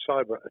virus, the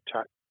cyber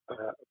attack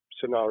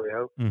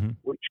scenario,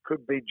 which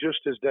could be just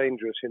as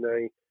dangerous in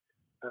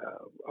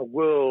a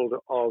world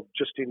of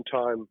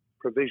just-in-time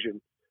provision.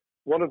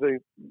 One of the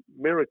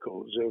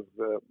miracles of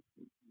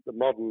the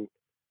modern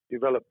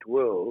developed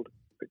world,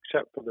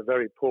 except for the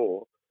very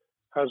poor,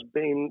 has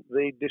been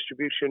the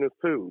distribution of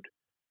food.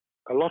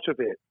 A lot of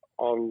it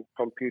on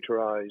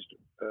computerized,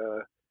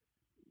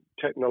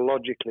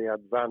 technologically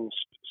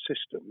advanced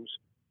systems.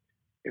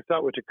 If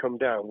that were to come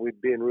down, we'd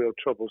be in real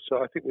trouble.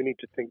 So I think we need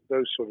to think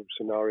those sort of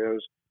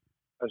scenarios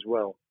as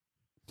well.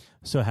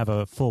 So have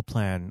a full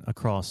plan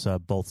across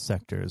both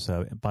sectors,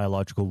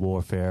 biological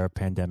warfare,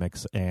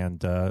 pandemics, and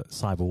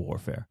cyber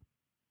warfare.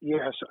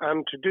 Yes,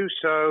 and to do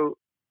so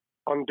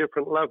on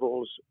different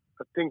levels.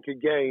 I think,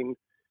 again,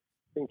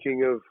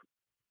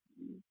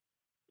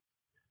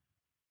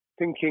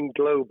 thinking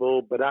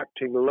global but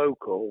acting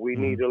local, we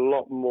need a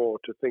lot more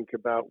to think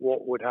about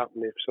what would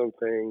happen if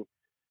something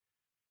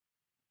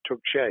took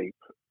shape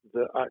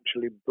that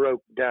actually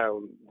broke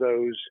down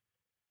those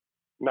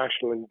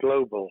national and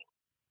global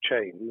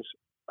chains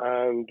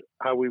and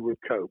how we would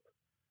cope.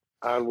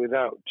 And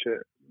without,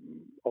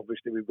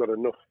 obviously, we've got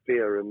enough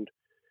fear and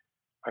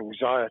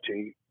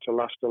anxiety to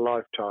last a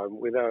lifetime.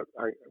 Without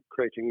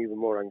creating even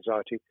more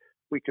anxiety,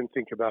 we can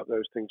think about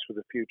those things for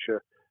the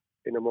future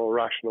in a more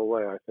rational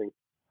way, I think.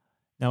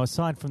 Now,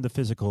 aside from the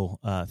physical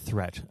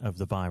threat of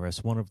the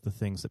virus, one of the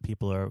things that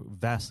people are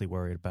vastly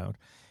worried about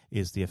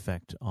is the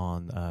effect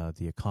on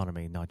the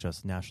economy, not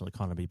just national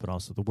economy, but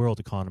also the world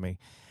economy.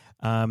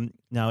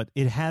 Now,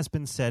 it has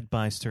been said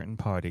by certain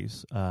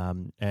parties,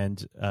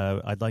 and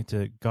I'd like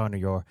to garner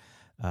your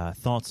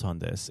thoughts on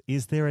this.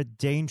 Is there a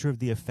danger of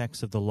the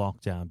effects of the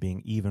lockdown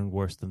being even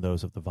worse than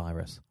those of the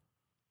virus?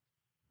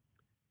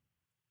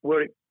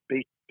 Were it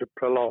be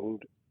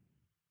prolonged,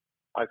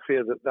 I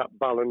fear that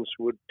balance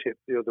would tip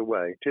the other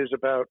way. It is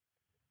about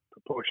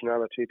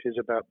proportionality. It is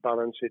about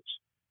balance. It's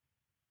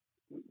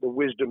the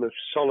wisdom of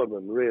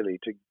Solomon, really,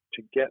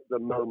 to get the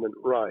moment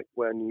right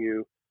when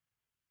you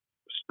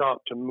start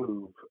to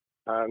move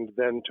and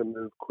then to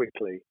move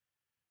quickly.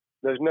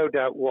 There's no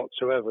doubt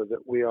whatsoever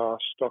that we are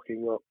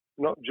stocking up,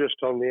 not just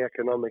on the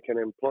economic and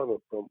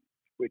employment front,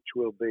 which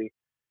will be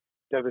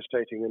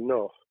devastating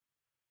enough,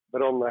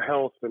 but on the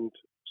health and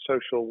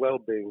social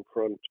well-being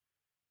front,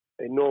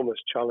 enormous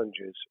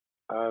challenges.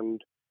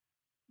 And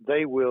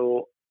they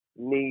will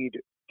need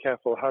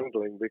careful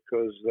handling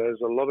because there's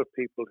a lot of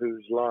people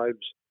whose lives,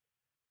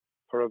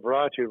 for a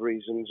variety of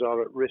reasons,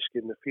 are at risk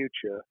in the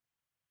future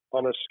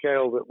on a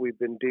scale that we've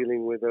been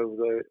dealing with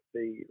over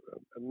the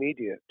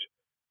immediate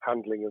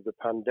handling of the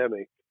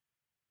pandemic,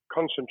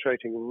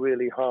 concentrating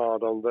really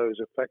hard on those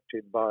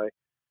affected by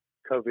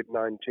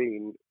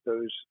COVID-19,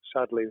 those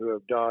sadly who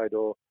have died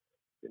or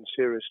been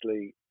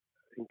seriously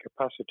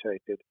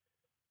incapacitated.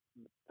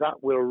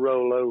 That will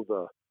roll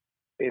over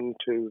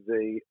into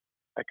the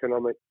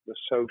economic, the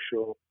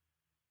social,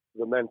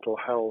 the mental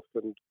health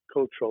and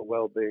cultural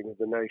well-being of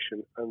the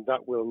nation, and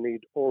that will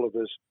need all of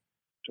us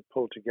to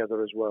pull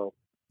together as well.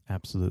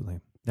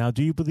 Absolutely. Now,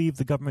 do you believe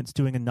the government's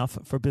doing enough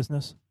for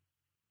business?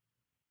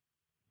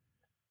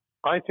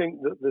 I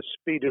think that the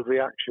speed of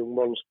reaction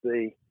once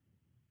the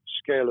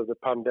scale of the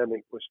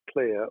pandemic was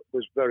clear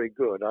was very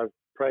good. I've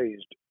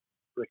praised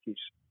Rishi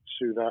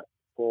Sunak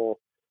for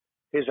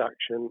his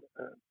action.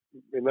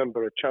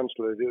 Remember, a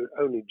chancellor who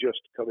only just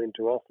come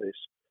into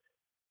office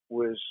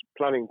was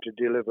planning to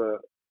deliver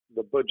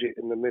the budget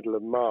in the middle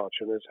of March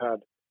and has had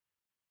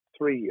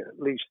at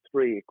least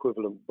three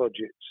equivalent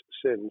budgets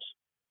since.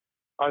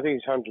 I think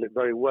he's handled it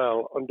very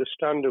well.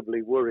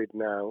 Understandably worried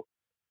now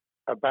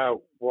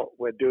about what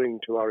we're doing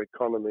to our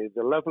economy.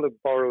 The level of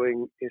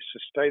borrowing is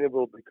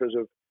sustainable because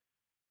of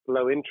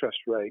low interest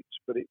rates,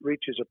 but it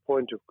reaches a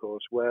point, of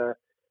course, where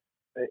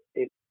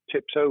it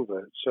tips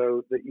over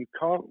so that you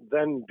can't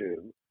then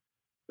do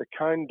the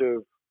kind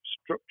of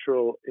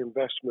structural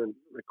investment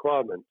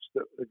requirements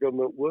that the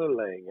government were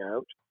laying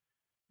out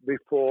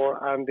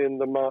before and in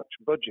the March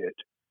budget.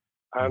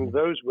 And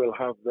those will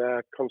have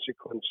their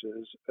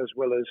consequences as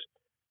well as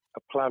a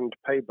planned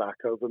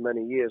payback over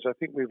many years. I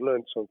think we've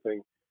learned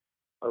something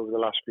over the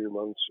last few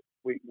months.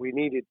 We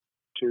needed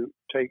to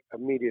take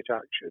immediate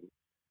action.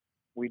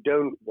 We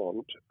don't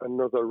want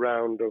another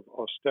round of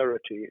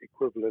austerity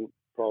equivalent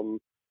from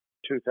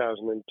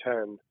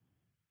 2010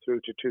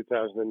 through to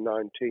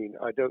 2019.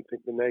 I don't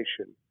think the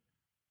nation,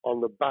 on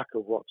the back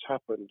of what's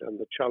happened and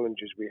the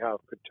challenges we have,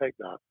 could take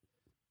that.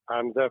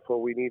 And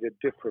therefore, we need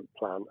a different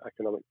plan,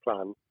 economic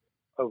plan,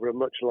 over a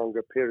much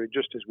longer period,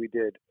 just as we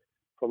did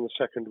from the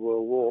Second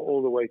World War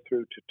all the way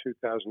through to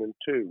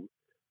 2002,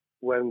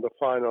 when the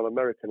final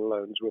American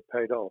loans were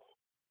paid off.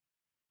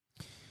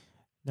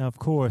 Now, of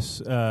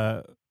course,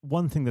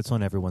 one thing that's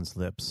on everyone's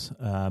lips,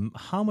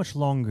 how much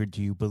longer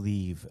do you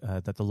believe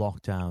that the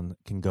lockdown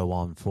can go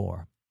on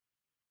for?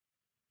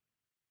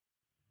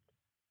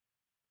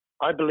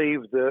 I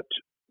believe that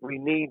we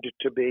need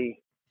to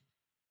be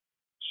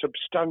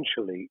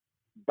substantially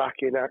back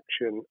in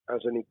action as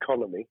an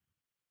economy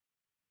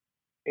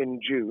in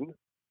June.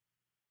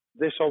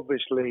 This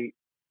obviously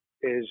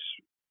is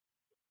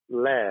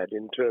led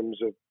in terms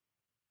of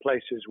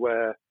places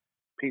where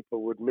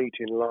people would meet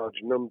in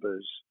large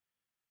numbers,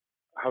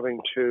 having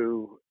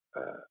to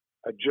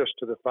adjust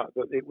to the fact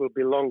that it will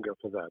be longer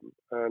for them.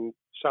 And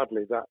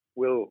sadly, that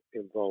will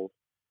involve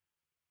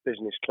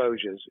business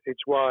closures.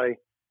 It's why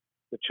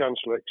the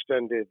Chancellor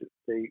extended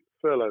the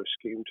furlough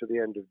scheme to the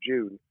end of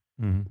June.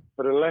 Mm-hmm.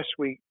 But unless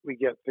we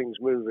get things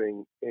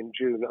moving in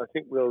June, I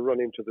think we'll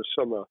run into the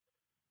summer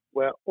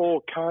where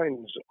all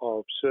kinds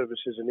of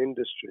services and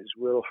industries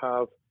will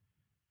have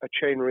a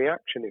chain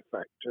reaction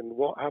effect. And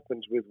what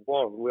happens with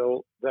one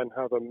will then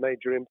have a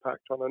major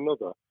impact on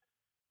another.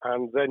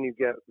 And then you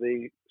get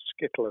the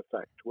skittle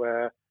effect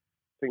where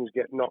things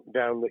get knocked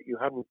down that you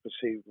hadn't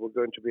perceived were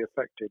going to be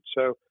affected.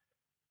 So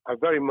I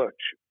very much,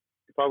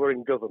 if I were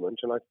in government,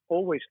 and I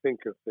always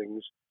think of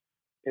things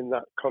in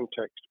that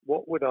context,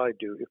 what would I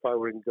do if I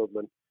were in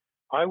government?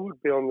 I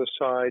would be on the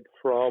side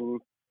from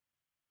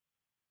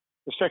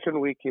the second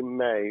week in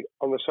May,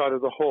 on the side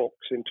of the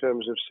hawks in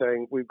terms of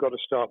saying we've got to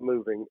start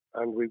moving,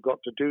 and we've got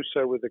to do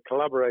so with the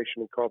collaboration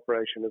and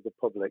cooperation of the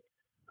public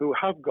who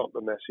have got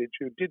the message,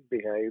 who did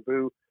behave,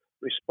 who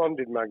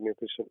responded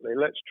magnificently.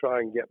 Let's try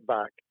and get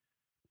back,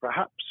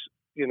 perhaps,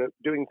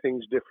 doing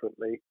things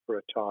differently for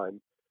a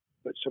time,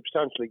 but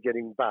substantially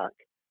getting back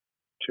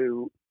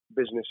to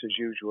business as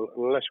usual.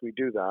 And unless we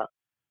do that,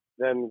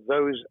 then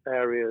those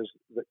areas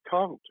that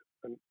can't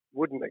and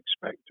wouldn't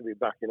expect to be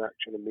back in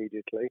action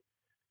immediately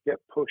get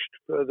pushed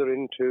further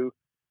into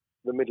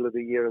the middle of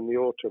the year and the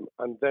autumn,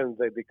 and then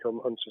they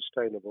become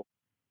unsustainable.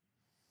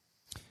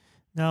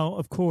 Now,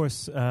 of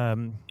course,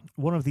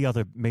 one of the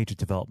other major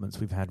developments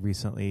we've had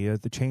recently are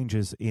the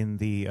changes in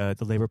the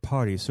Labour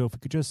Party. So if we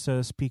could just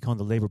speak on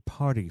the Labour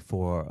Party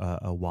for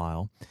a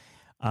while.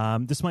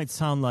 This might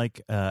sound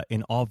like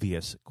an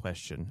obvious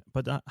question,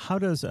 but how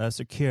does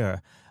Sir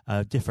Keir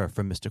differ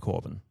from Mr.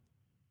 Corbyn?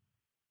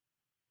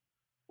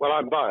 Well,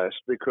 I'm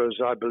biased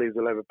because I believe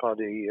the Labour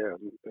Party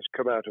has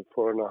come out of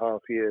 4.5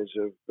 years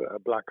of a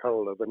black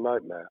hole of a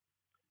nightmare,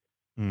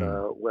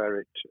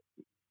 where it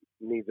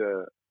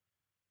neither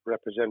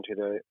represented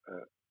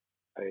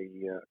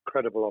a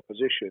credible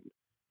opposition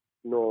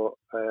nor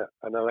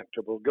an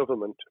electable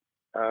government,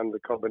 and the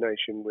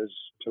combination was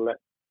to let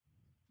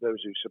those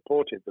who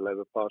supported the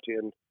Labour Party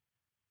and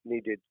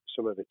needed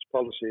some of its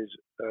policies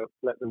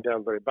let them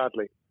down very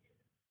badly.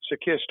 Sir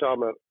Keir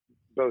Starmer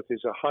both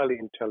is a highly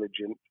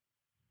intelligent,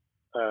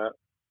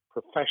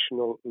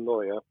 professional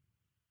lawyer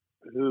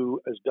who,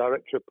 as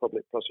Director of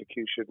Public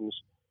Prosecutions,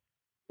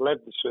 led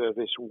the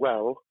service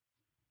well,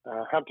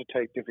 had to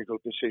take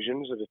difficult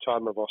decisions at a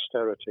time of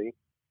austerity,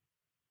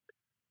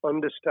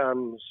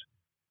 understands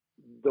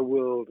the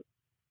world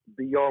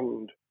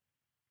beyond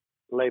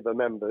Labour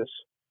members,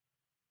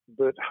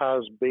 but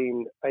has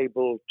been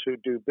able to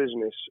do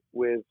business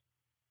with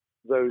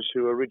those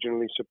who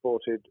originally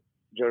supported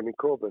Jeremy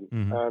Corbyn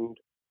and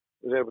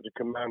was able to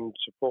command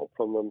support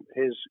from them.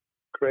 His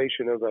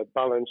creation of a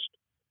balanced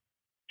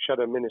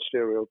shadow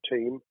ministerial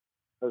team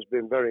has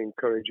been very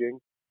encouraging.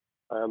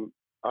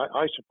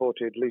 I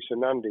supported Lisa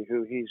Nandy,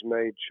 who he's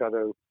made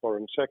Shadow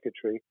Foreign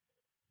Secretary,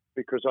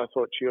 because I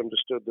thought she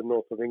understood the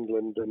north of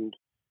England and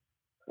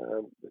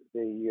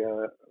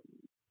the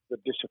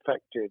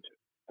disaffected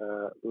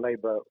former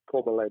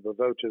Labour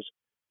voters.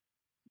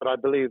 But I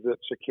believe that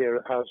Sir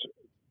Keir has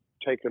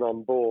taken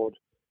on board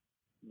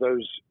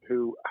those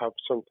who have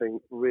something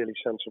really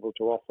sensible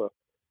to offer,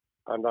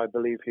 and I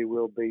believe he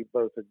will be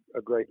both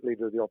a great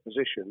leader of the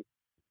opposition.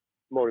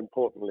 More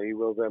importantly, he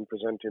will then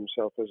present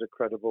himself as a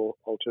credible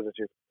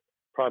alternative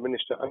Prime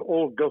Minister. And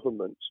all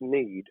governments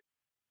need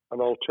an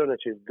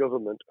alternative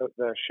government at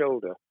their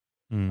shoulder.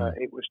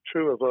 It was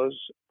true of us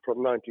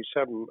from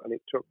 97, and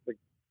it took the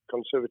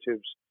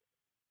Conservatives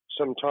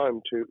some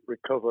time to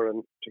recover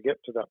and to get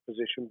to that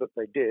position, but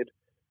they did,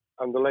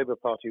 and the Labour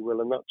Party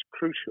will, and that's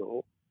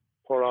crucial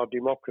for our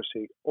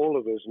democracy. All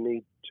of us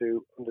need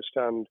to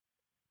understand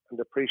and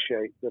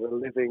appreciate that a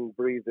living,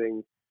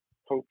 breathing,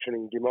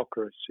 functioning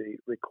democracy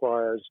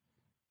requires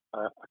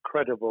a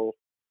credible,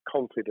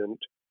 confident,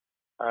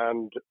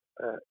 and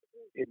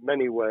in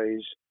many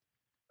ways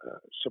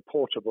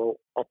supportable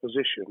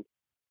opposition,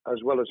 as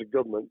well as a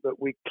government that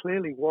we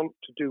clearly want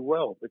to do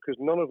well, because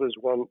none of us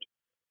want,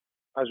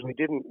 as we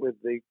didn't with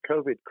the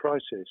COVID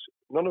crisis,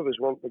 none of us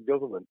want the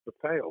government to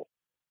fail.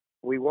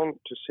 We want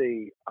to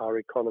see our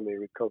economy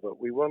recover.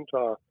 We want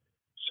our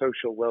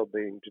social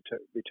well-being to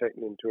be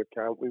taken into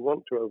account. We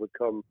want to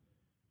overcome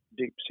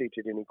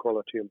deep-seated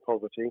inequality and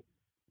poverty,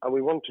 and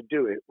we want to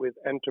do it with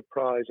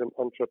enterprise and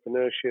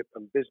entrepreneurship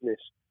and business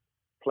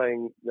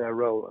playing their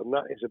role. And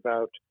that is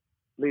about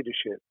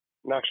leadership,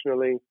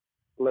 nationally,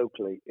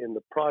 locally, in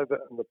the private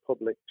and the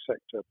public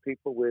sector,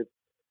 people with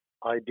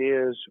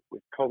ideas,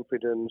 with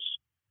confidence,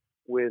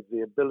 with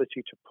the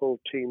ability to pull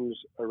teams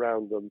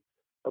around them,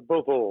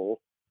 above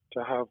all,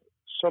 to have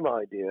some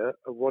idea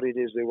of what it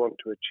is they want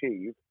to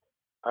achieve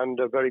and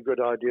a very good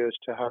idea as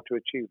to how to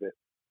achieve it.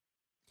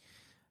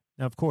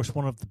 Now, of course,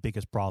 one of the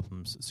biggest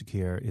problems Sir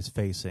Keir is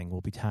facing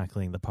will be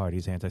tackling the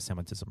party's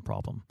anti-Semitism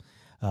problem.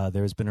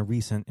 There has been a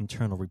recent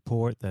internal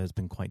report that has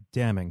been quite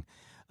damning.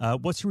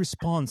 What's your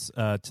response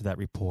to that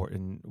report,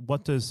 and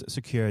what does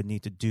Secure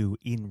need to do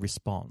in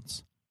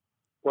response?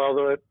 Well,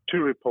 there are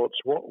two reports.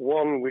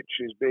 One which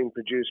is being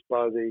produced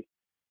by the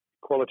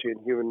Equality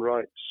and Human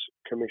Rights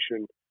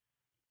Commission,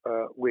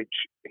 which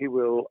he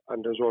will,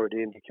 and has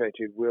already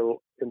indicated,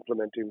 will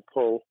implement in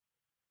full.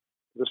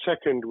 The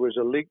second was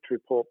a leaked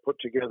report put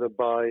together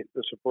by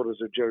the supporters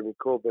of Jeremy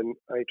Corbyn,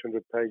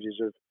 800 pages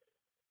of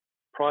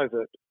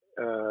private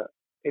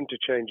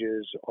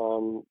interchanges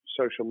on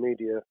social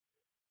media,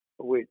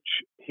 which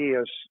he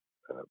has,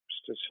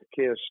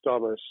 Keir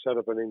Starmer, set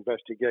up an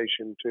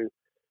investigation to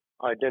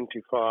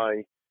identify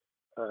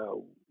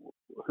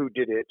who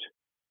did it,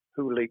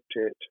 who leaked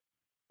it,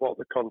 what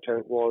the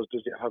content was,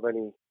 does it have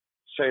any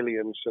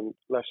salience and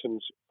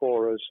lessons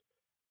for us,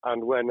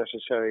 and where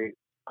necessary,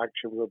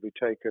 action will be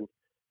taken.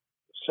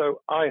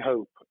 So I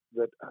hope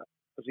that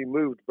as he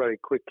moved very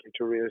quickly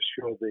to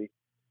reassure the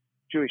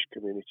Jewish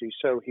community,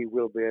 so he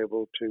will be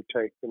able to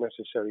take the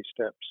necessary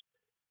steps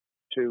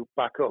to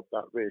back up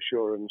that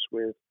reassurance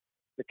with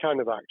the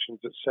kind of actions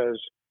that says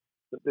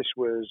that this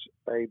was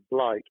a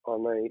blight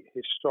on a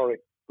historic,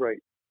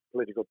 great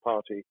political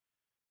party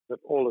that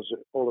all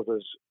of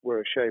us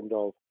were ashamed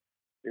of.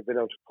 We've been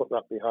able to put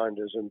that behind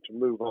us and to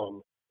move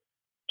on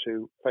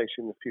to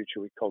facing the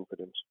future with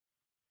confidence.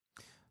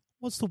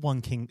 What's the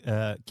one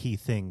key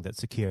thing that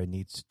Secure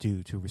needs to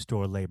do to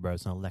restore Labour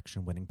as an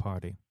election-winning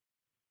party?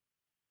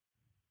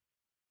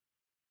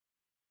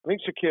 I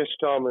think Sir Keir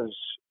Starmer's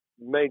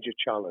major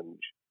challenge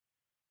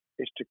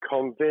is to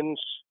convince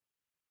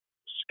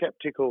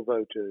sceptical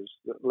voters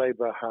that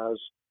Labour has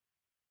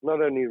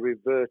not only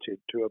reverted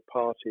to a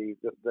party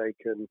that they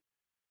can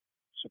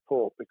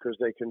support because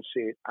they can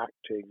see it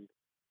acting,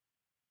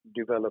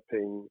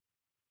 developing,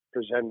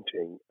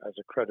 presenting as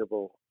a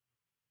credible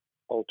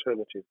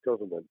alternative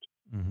government,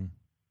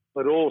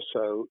 but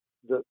also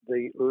that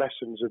the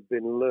lessons have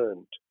been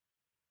learned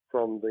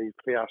from the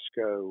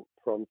fiasco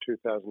from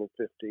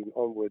 2015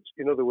 onwards.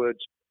 In other words,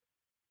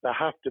 there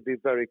have to be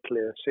very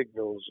clear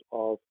signals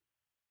of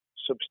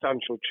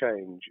substantial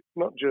change,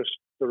 not just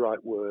the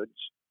right words,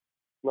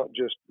 not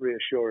just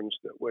reassurance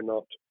that we're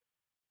not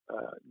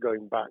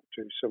going back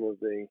to some of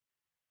the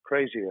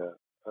crazier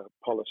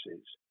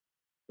policies,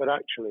 but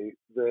actually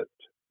that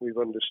we've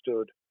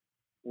understood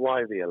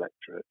why the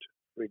electorate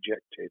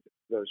rejected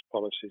those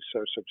policies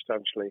so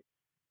substantially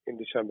in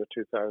December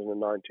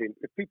 2019.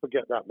 If people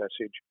get that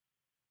message,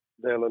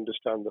 they'll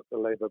understand that the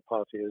Labour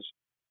Party has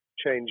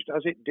changed,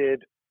 as it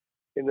did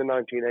in the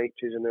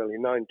 1980s and early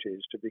 90s,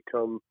 to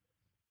become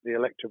the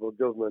electable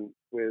government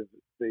with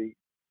the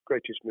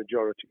greatest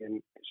majority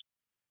in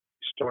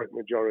historic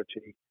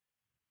majority,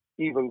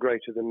 even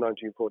greater than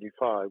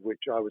 1945,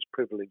 which I was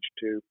privileged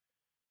to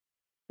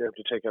be able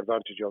to take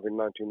advantage of in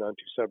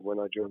 1997 when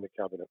I joined the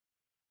cabinet.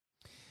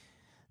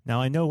 Now,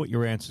 I know what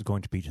your answer is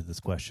going to be to this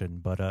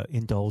question, but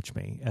indulge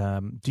me.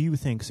 Do you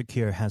think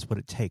Secure has what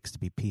it takes to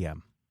be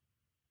PM?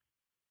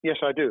 Yes,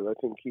 I do. I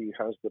think he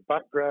has the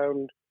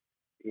background,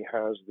 he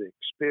has the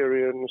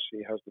experience,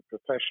 he has the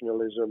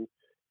professionalism,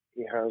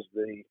 he has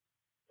the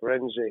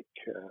forensic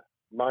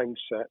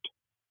mindset,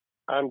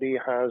 and he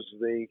has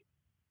the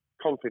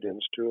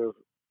confidence to have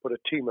put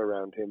a team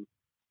around him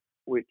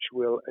which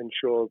will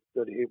ensure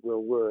that it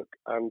will work.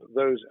 And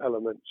those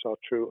elements are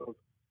true of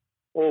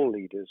all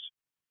leaders.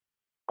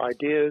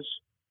 Ideas,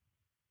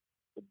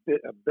 the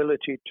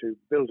ability to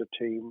build a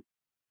team,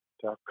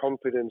 to have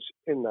confidence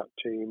in that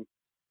team,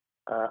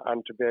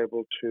 and to be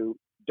able to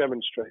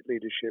demonstrate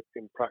leadership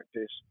in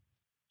practice,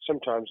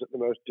 sometimes at the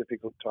most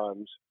difficult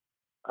times.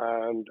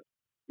 And,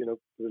 you know,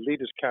 the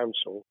Leaders'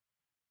 Council,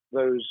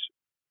 those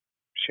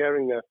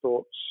sharing their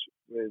thoughts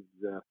with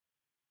the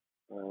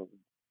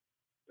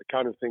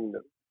kind of thing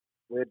that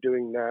we're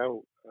doing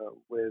now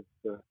with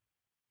a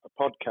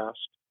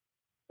podcast,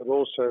 but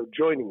also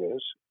joining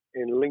us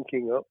in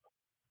linking up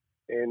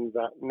in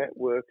that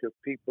network of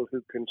people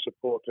who can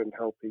support and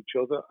help each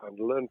other and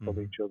learn from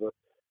each other.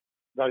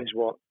 That is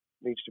what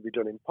needs to be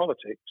done in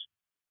politics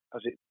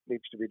as it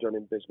needs to be done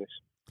in business.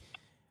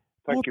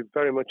 Thank you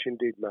very much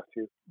indeed,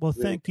 Matthew. Well,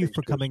 thank you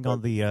for coming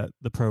on the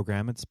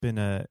program. It's been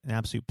an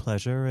absolute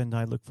pleasure, and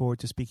I look forward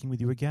to speaking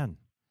with you again.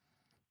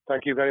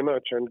 Thank you very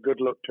much, and good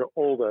luck to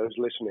all those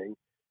listening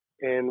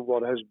in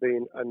what has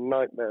been a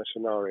nightmare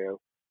scenario.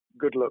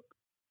 Good luck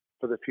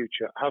for the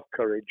future. Have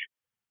courage,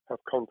 have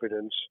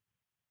confidence,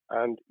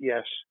 and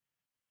yes,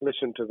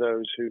 listen to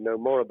those who know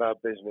more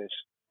about business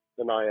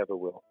than I ever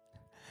will.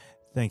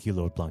 Thank you,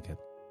 Lord Blunkett.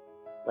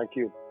 Thank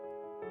you.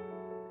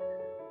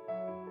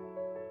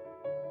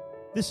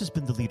 This has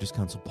been the Leaders'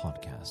 Council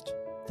podcast.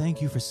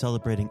 Thank you for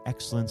celebrating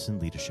excellence in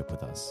leadership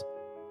with us.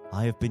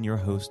 I have been your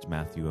host,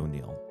 Matthew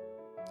O'Neill.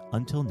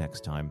 Until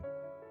next time,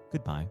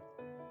 goodbye.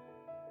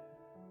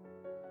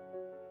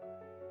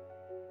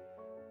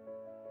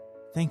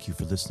 Thank you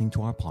for listening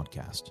to our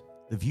podcast.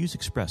 The views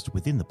expressed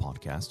within the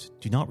podcast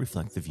do not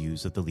reflect the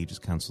views of the Leaders'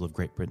 Council of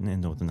Great Britain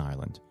and Northern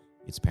Ireland,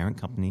 its parent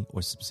company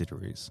or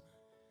subsidiaries,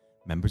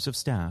 members of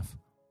staff,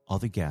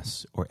 other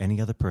guests, or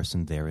any other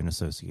person therein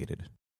associated.